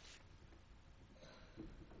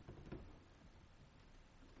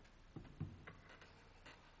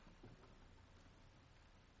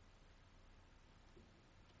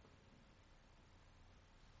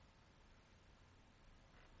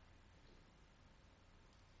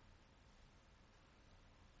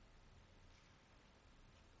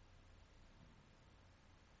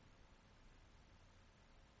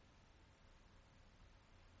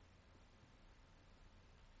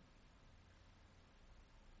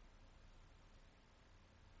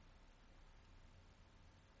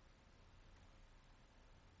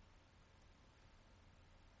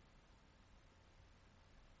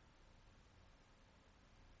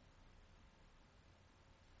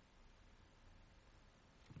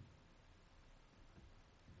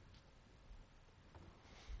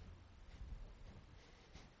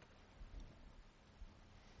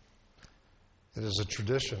 It is a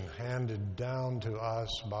tradition handed down to us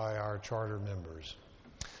by our charter members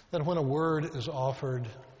that when a word is offered,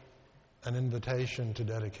 an invitation to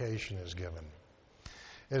dedication is given.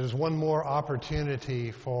 It is one more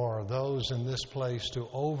opportunity for those in this place to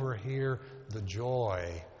overhear the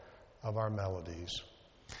joy of our melodies.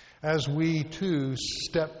 As we too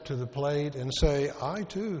step to the plate and say, I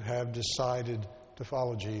too have decided to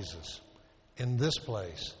follow Jesus in this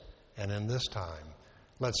place and in this time.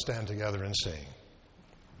 Let's stand together and sing.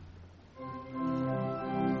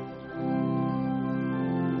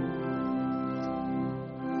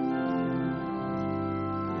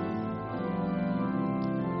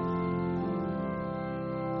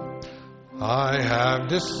 I have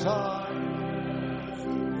decided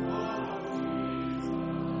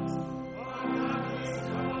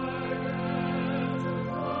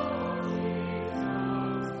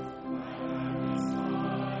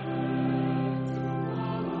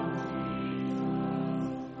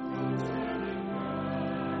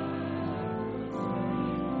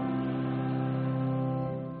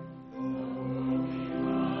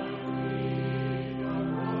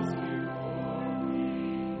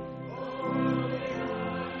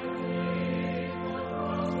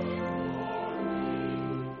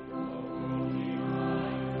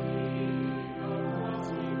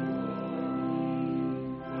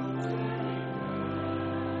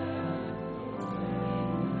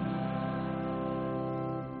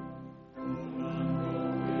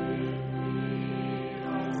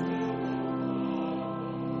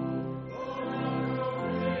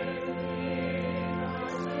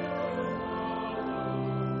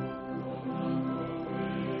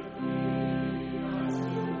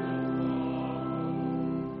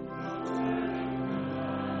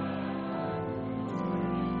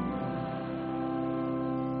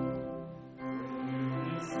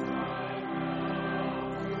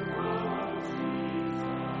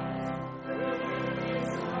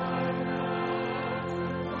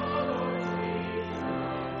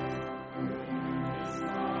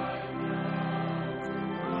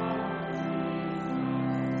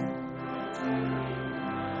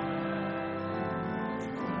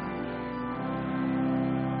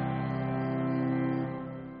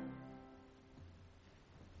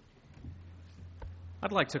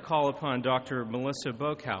I'd like to call upon Dr. Melissa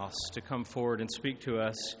Boakhouse to come forward and speak to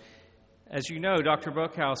us. As you know, Dr.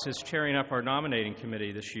 Boakhouse is chairing up our nominating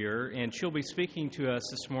committee this year, and she'll be speaking to us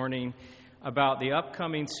this morning about the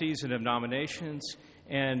upcoming season of nominations,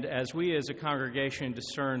 and as we as a congregation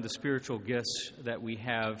discern the spiritual gifts that we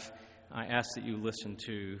have, I ask that you listen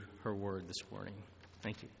to her word this morning.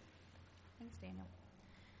 Thank you. Thanks, Daniel.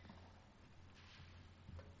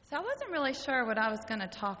 So I wasn't really sure what I was going to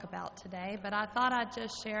talk about today, but I thought I'd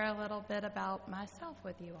just share a little bit about myself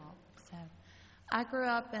with you all. So I grew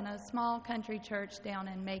up in a small country church down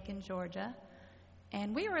in Macon, Georgia,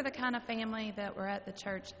 and we were the kind of family that were at the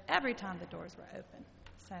church every time the doors were open.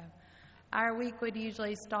 So our week would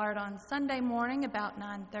usually start on Sunday morning about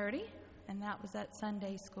 9:30, and that was at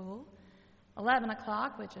Sunday school. 11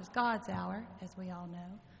 o'clock, which is God's hour, as we all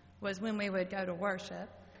know, was when we would go to worship.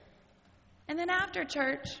 And then after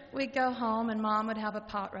church, we'd go home, and Mom would have a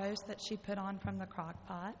pot roast that she put on from the crock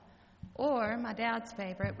pot. Or, my dad's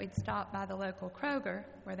favorite, we'd stop by the local Kroger,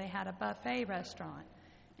 where they had a buffet restaurant.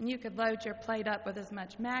 And you could load your plate up with as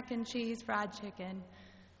much mac and cheese, fried chicken,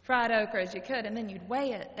 fried okra as you could, and then you'd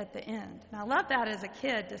weigh it at the end. And I loved that as a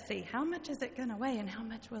kid, to see how much is it going to weigh and how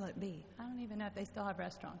much will it be. I don't even know if they still have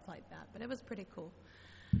restaurants like that, but it was pretty cool.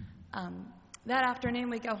 That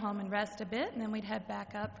afternoon, we'd go home and rest a bit, and then we'd head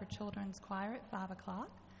back up for children's choir at 5 o'clock.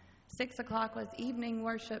 6 o'clock was evening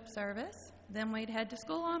worship service. Then we'd head to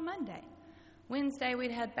school on Monday. Wednesday,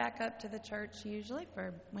 we'd head back up to the church usually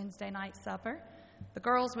for Wednesday night supper. The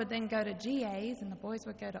girls would then go to GAs, and the boys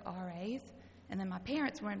would go to RAs. And then my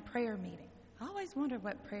parents were in prayer meeting. I always wondered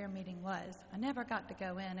what prayer meeting was. I never got to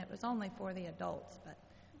go in. It was only for the adults, but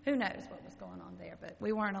who knows what was going on there. But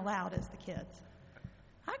we weren't allowed as the kids.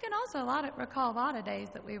 I can also recall a lot of days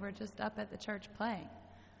that we were just up at the church playing.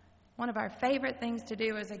 One of our favorite things to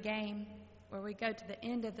do was a game where we go to the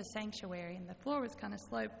end of the sanctuary, and the floor was kind of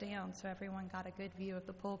sloped down so everyone got a good view of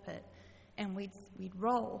the pulpit. And we'd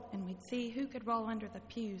roll, and we'd see who could roll under the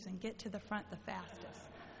pews and get to the front the fastest.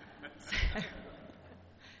 So,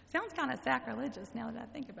 sounds kind of sacrilegious now that I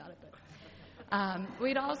think about it, but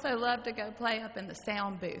we'd also love to go play up in the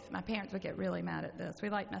sound booth. My parents would get really mad at this. We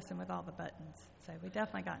like messing with all the buttons, so we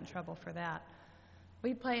definitely got in trouble for that.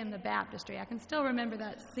 We'd play in the baptistry. I can still remember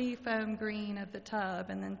that seafoam green of the tub,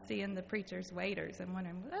 and then seeing the preacher's waders and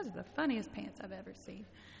wondering, well, those are the funniest pants I've ever seen.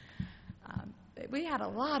 We had a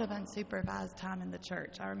lot of unsupervised time in the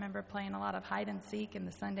church. I remember playing a lot of hide and seek in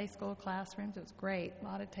the Sunday school classrooms. It was great. A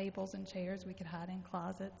lot of tables and chairs we could hide in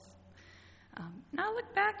closets. And I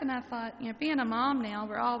look back and I thought, being a mom now,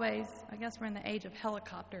 I guess we're in the age of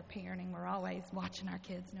helicopter parenting. We're always watching our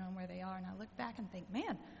kids, knowing where they are. And I look back and think,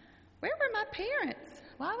 man, where were my parents?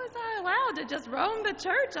 Why was I allowed to just roam the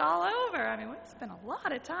church all over? I mean, we spent a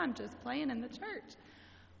lot of time just playing in the church.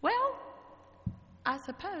 Well, I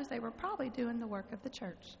suppose they were probably doing the work of the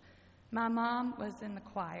church. My mom was in the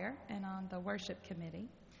choir and on the worship committee.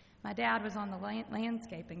 My dad was on the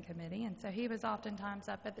landscaping committee, and so he was oftentimes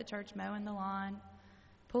up at the church mowing the lawn,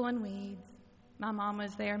 pulling weeds. My mom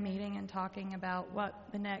was there meeting and talking about what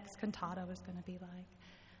the next cantata was going to be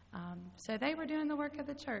like. So they were doing the work of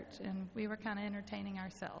the church, and we were kind of entertaining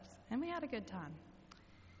ourselves, and we had a good time.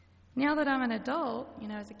 Now that I'm an adult,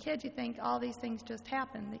 as a kid you think all these things just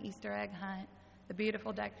happen, the Easter egg hunt, the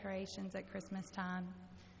beautiful decorations at Christmas time,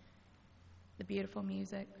 the beautiful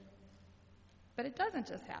music. But it doesn't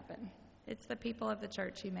just happen. It's the people of the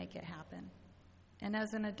church who make it happen. And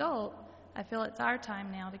as an adult, I feel it's our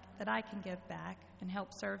time now that I can give back and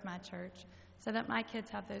help serve my church so that my kids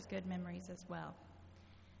have those good memories as well.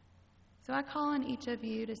 So I call on each of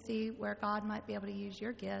you to see where God might be able to use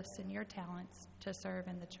your gifts and your talents to serve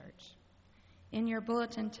in the church. In your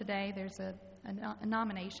bulletin today, there's a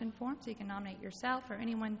nomination form, so you can nominate yourself or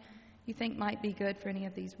anyone you think might be good for any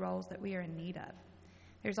of these roles that we are in need of.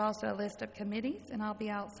 There's also a list of committees, and I'll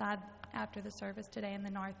be outside after the service today in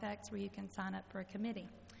the narthex where you can sign up for a committee.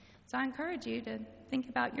 So I encourage you to think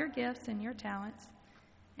about your gifts and your talents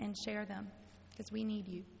and share them, because we need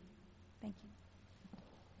you. Thank you.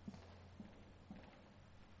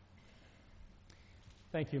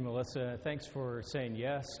 Thank you, Melissa. Thanks for saying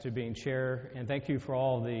yes to being chair, and thank you for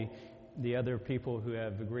all the other people who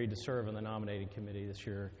have agreed to serve on the nominating committee this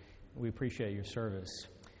year. We appreciate your service.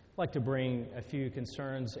 I'd like to bring a few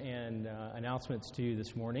concerns and announcements to you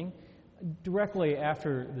this morning. Directly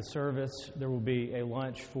after the service, there will be a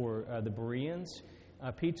lunch for the Bereans.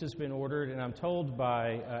 Pizza's been ordered, and I'm told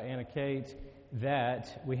by Anna Kate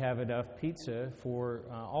that we have enough pizza for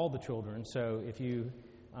all the children. So if you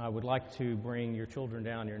would like to bring your children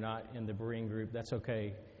down, you're not in the Berean group, that's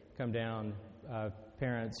okay. Come down,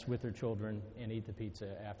 parents with their children, and eat the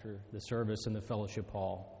pizza after the service in the fellowship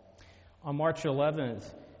hall. On March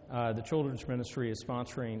 11th, the Children's Ministry is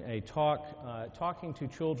sponsoring a talk, talking to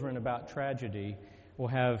children about tragedy. We'll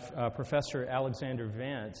have Professor Alexander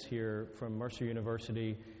Vance here from Mercer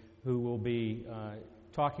University, who will be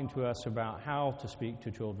talking to us about how to speak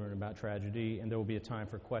to children about tragedy, and there will be a time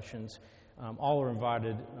for questions. All are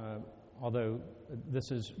invited, although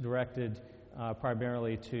this is directed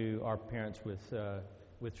primarily to our parents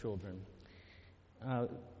with children.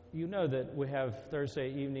 you know that we have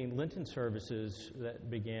Thursday evening Lenten services that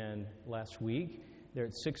began last week. They're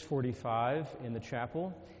at 6:45 in the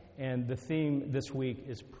chapel, and the theme this week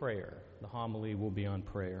is prayer. The homily will be on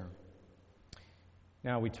prayer.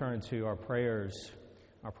 Now we turn to our prayers.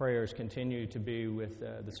 Our prayers continue to be with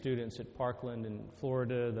the students at Parkland in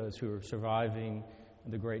Florida, those who are surviving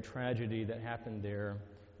the great tragedy that happened there,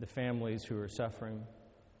 the families who are suffering.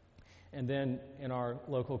 And then in our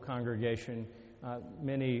local congregation,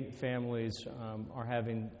 many families are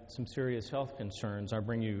having some serious health concerns. I'll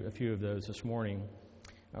bring you a few of those this morning.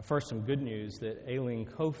 First, some good news that Aileen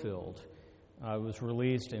Cofield was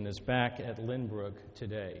released and is back at Lynbrook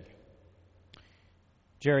today.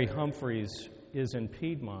 Jerry Humphreys is in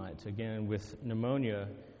Piedmont, again with pneumonia,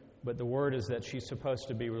 but the word is that she's supposed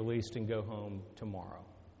to be released and go home tomorrow.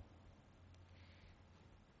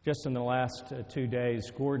 Just in the last 2 days,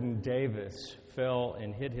 Gordon Davis fell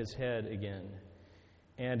and hit his head again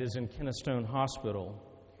and is in Kennestone Hospital.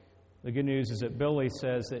 The good news is that Billy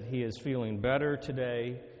says that he is feeling better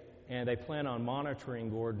today, and they plan on monitoring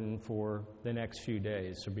Gordon for the next few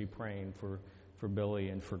days, so be praying for Billy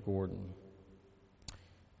and for Gordon.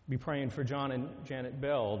 Be praying for John and Janet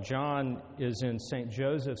Bell. John is in St.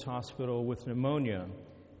 Joseph's Hospital with pneumonia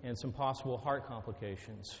and some possible heart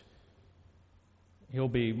complications. He'll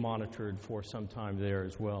be monitored for some time there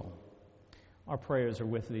as well. Our prayers are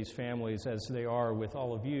with these families as they are with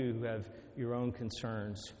all of you who have your own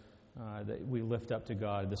concerns that we lift up to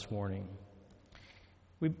God this morning.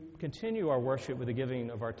 We continue our worship with the giving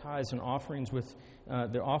of our tithes and offerings with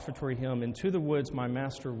the offertory hymn, "Into the Woods My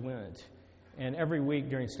Master Went." And every week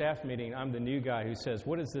during staff meeting, I'm the new guy who says,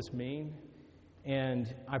 "What does this mean?"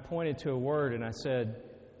 And I pointed to a word and I said,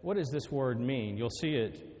 "What does this word mean?" You'll see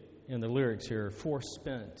it in the lyrics here,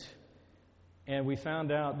 "forespent." And we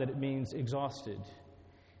found out that it means exhausted.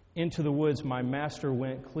 Into the woods my master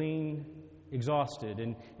went clean, exhausted.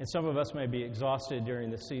 And some of us may be exhausted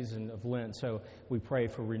during the season of Lent, so we pray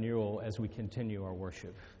for renewal as we continue our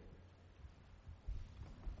worship.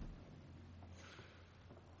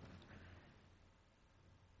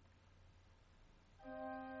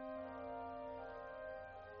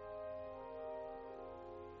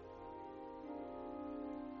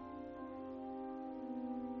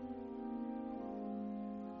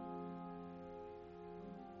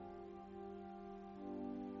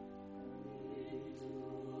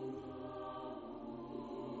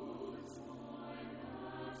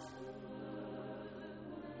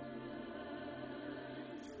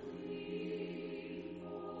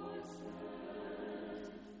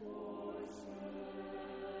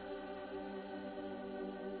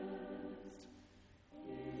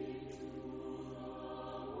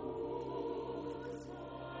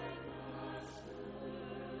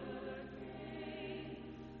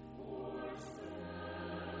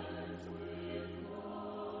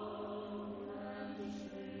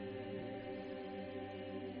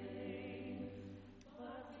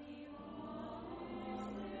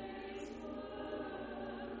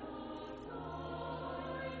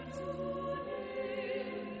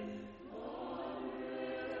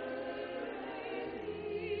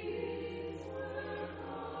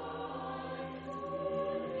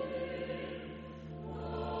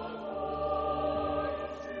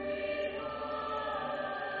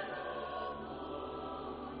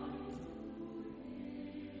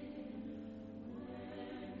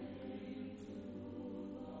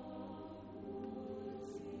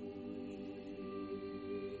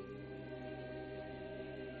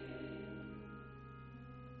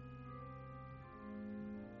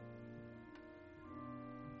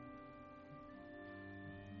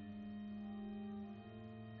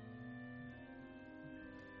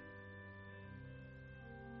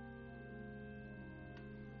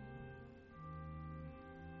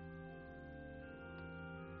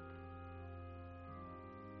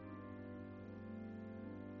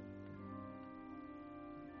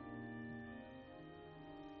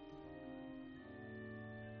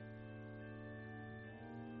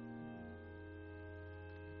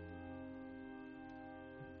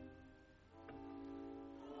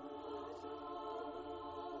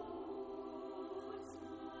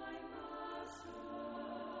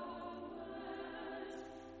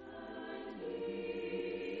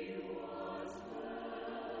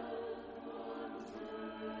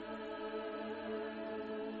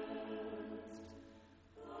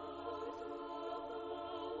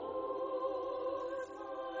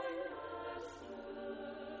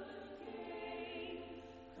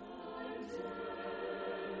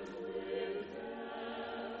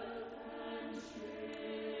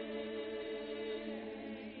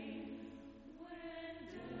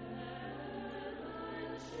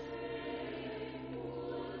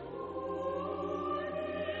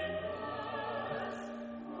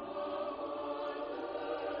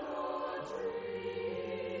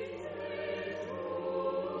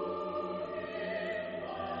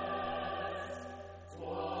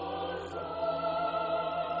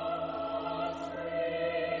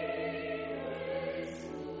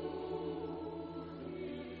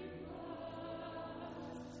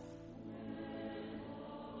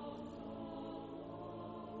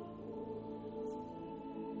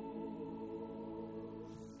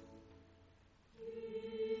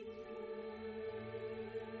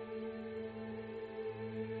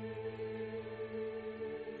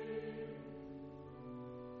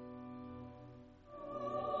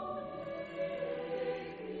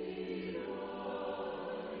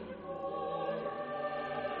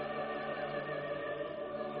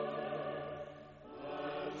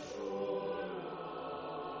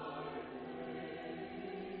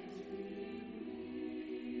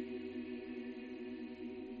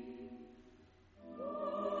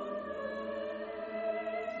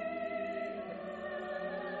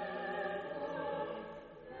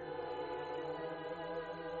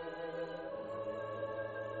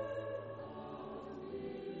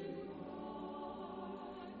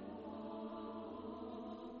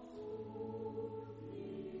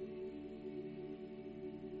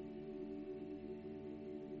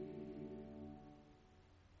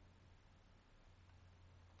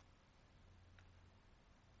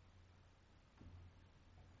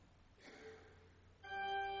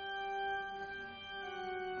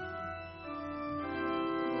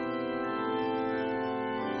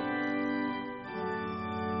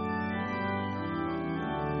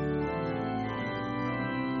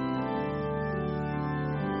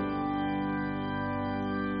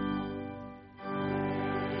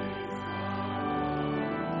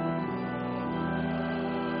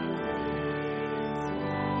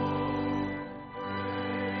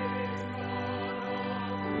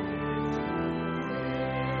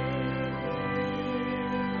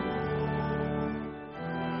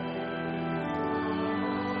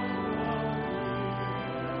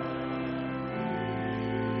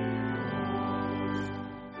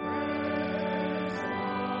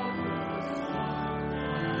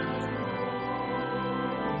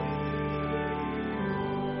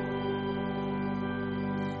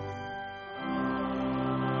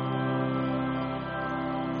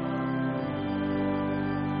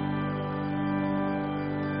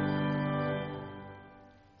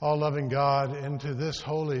 All-loving God, into this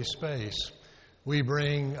holy space we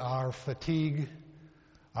bring our fatigue,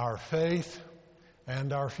 our faith,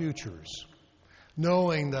 and our futures,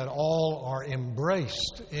 knowing that all are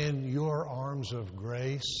embraced in your arms of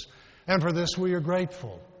grace. And for this we are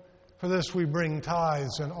grateful. For this we bring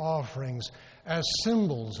tithes and offerings as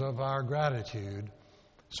symbols of our gratitude.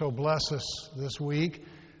 So bless us this week.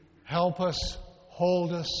 Help us,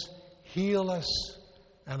 hold us, heal us,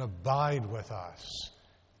 and abide with us.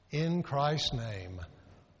 In Christ's name,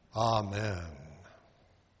 amen.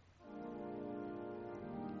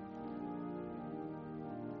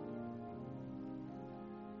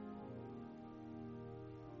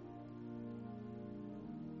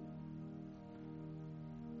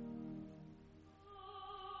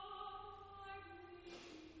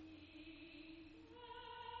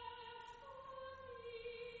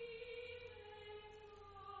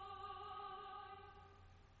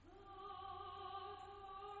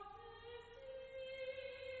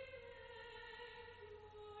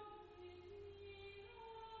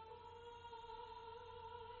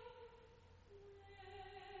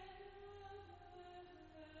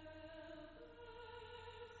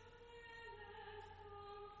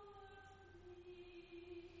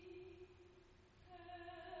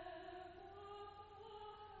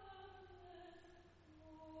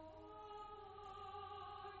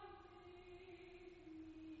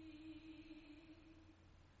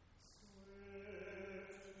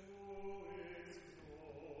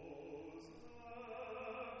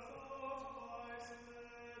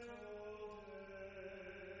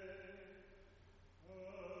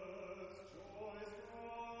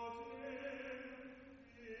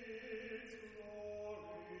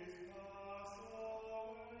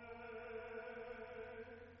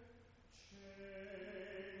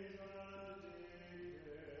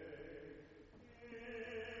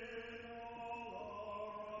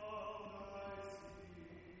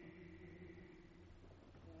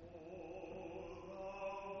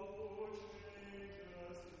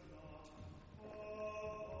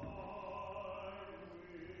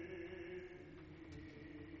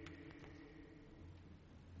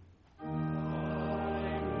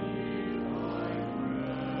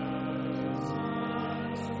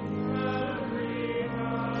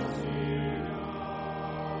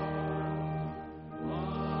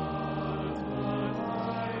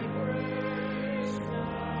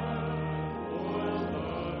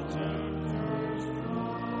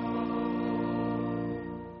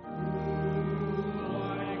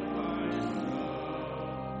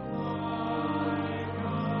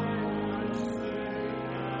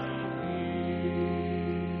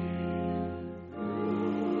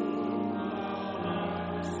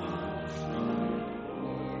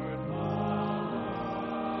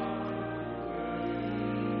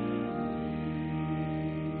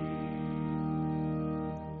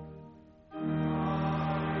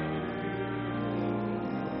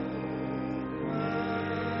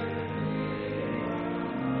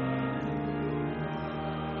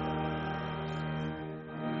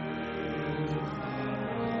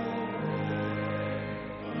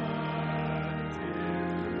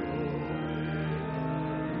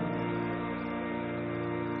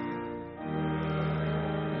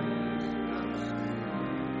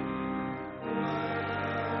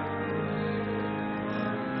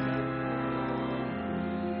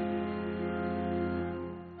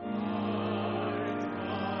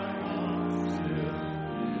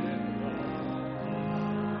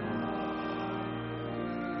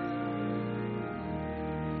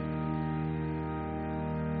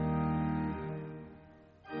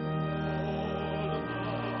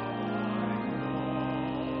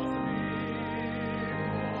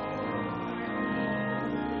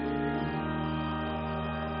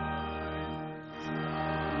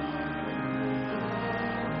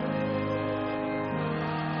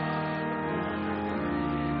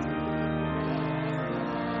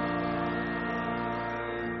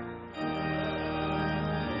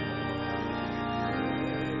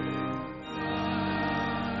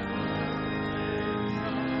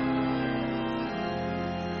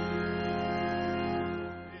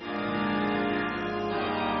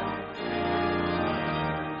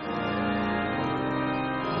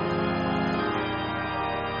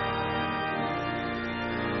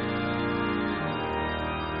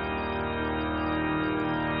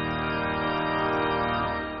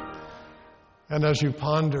 And as you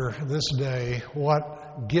ponder this day,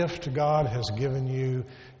 what gift God has given you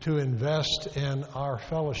to invest in our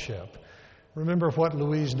fellowship, remember what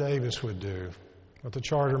Louise Davis would do, what the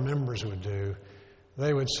charter members would do.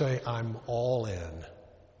 They would say, I'm all in.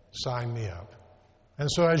 Sign me up. And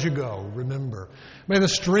so as you go, remember, may the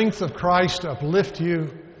strength of Christ uplift you,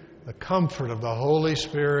 the comfort of the Holy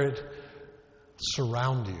Spirit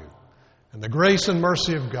surround you, and the grace and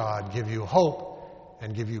mercy of God give you hope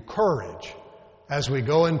and give you courage as we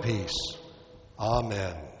go in peace.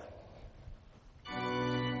 Amen.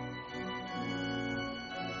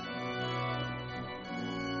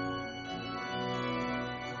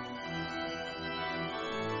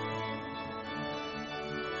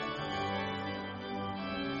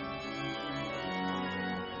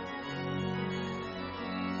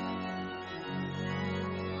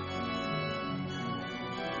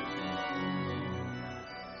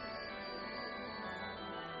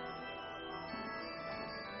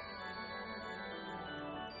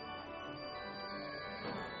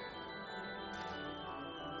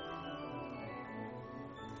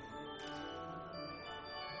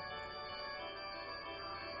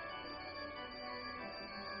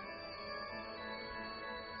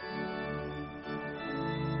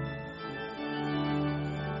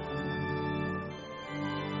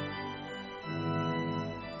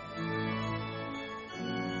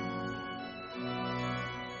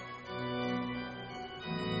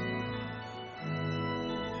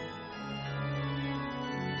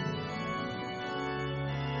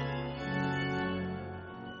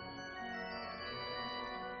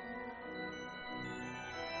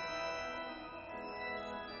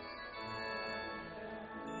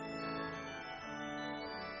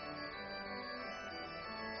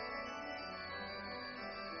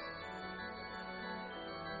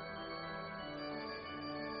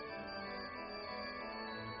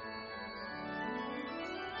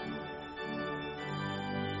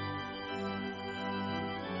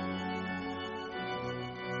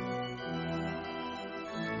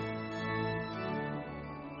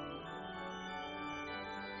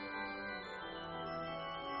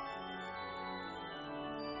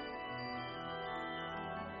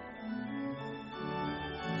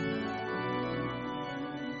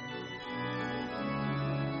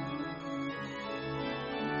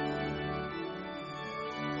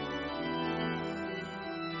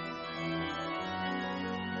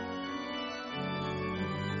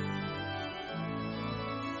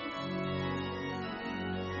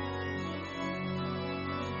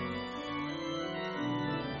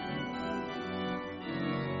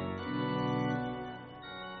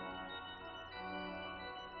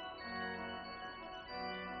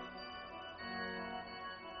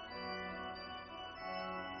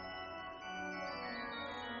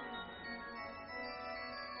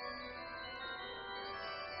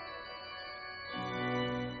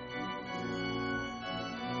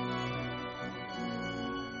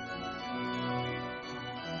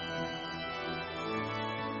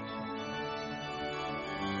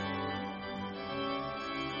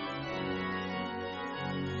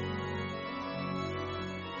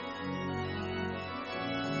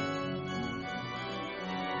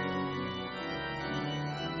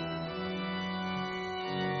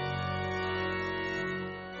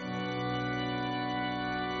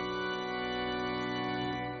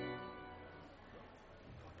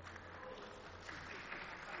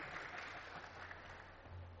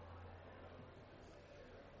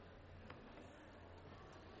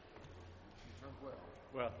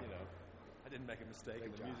 Well, you know, I didn't make a mistake,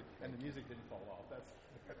 and the music didn't fall off. That's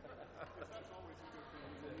always a good thing.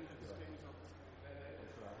 The music stays on.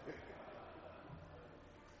 That's right.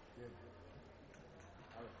 Good.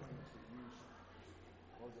 Our acquaintance that used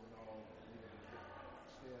organ and all,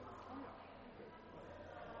 still.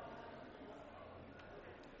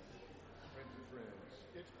 Friends of friends.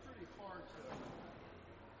 It's pretty hard to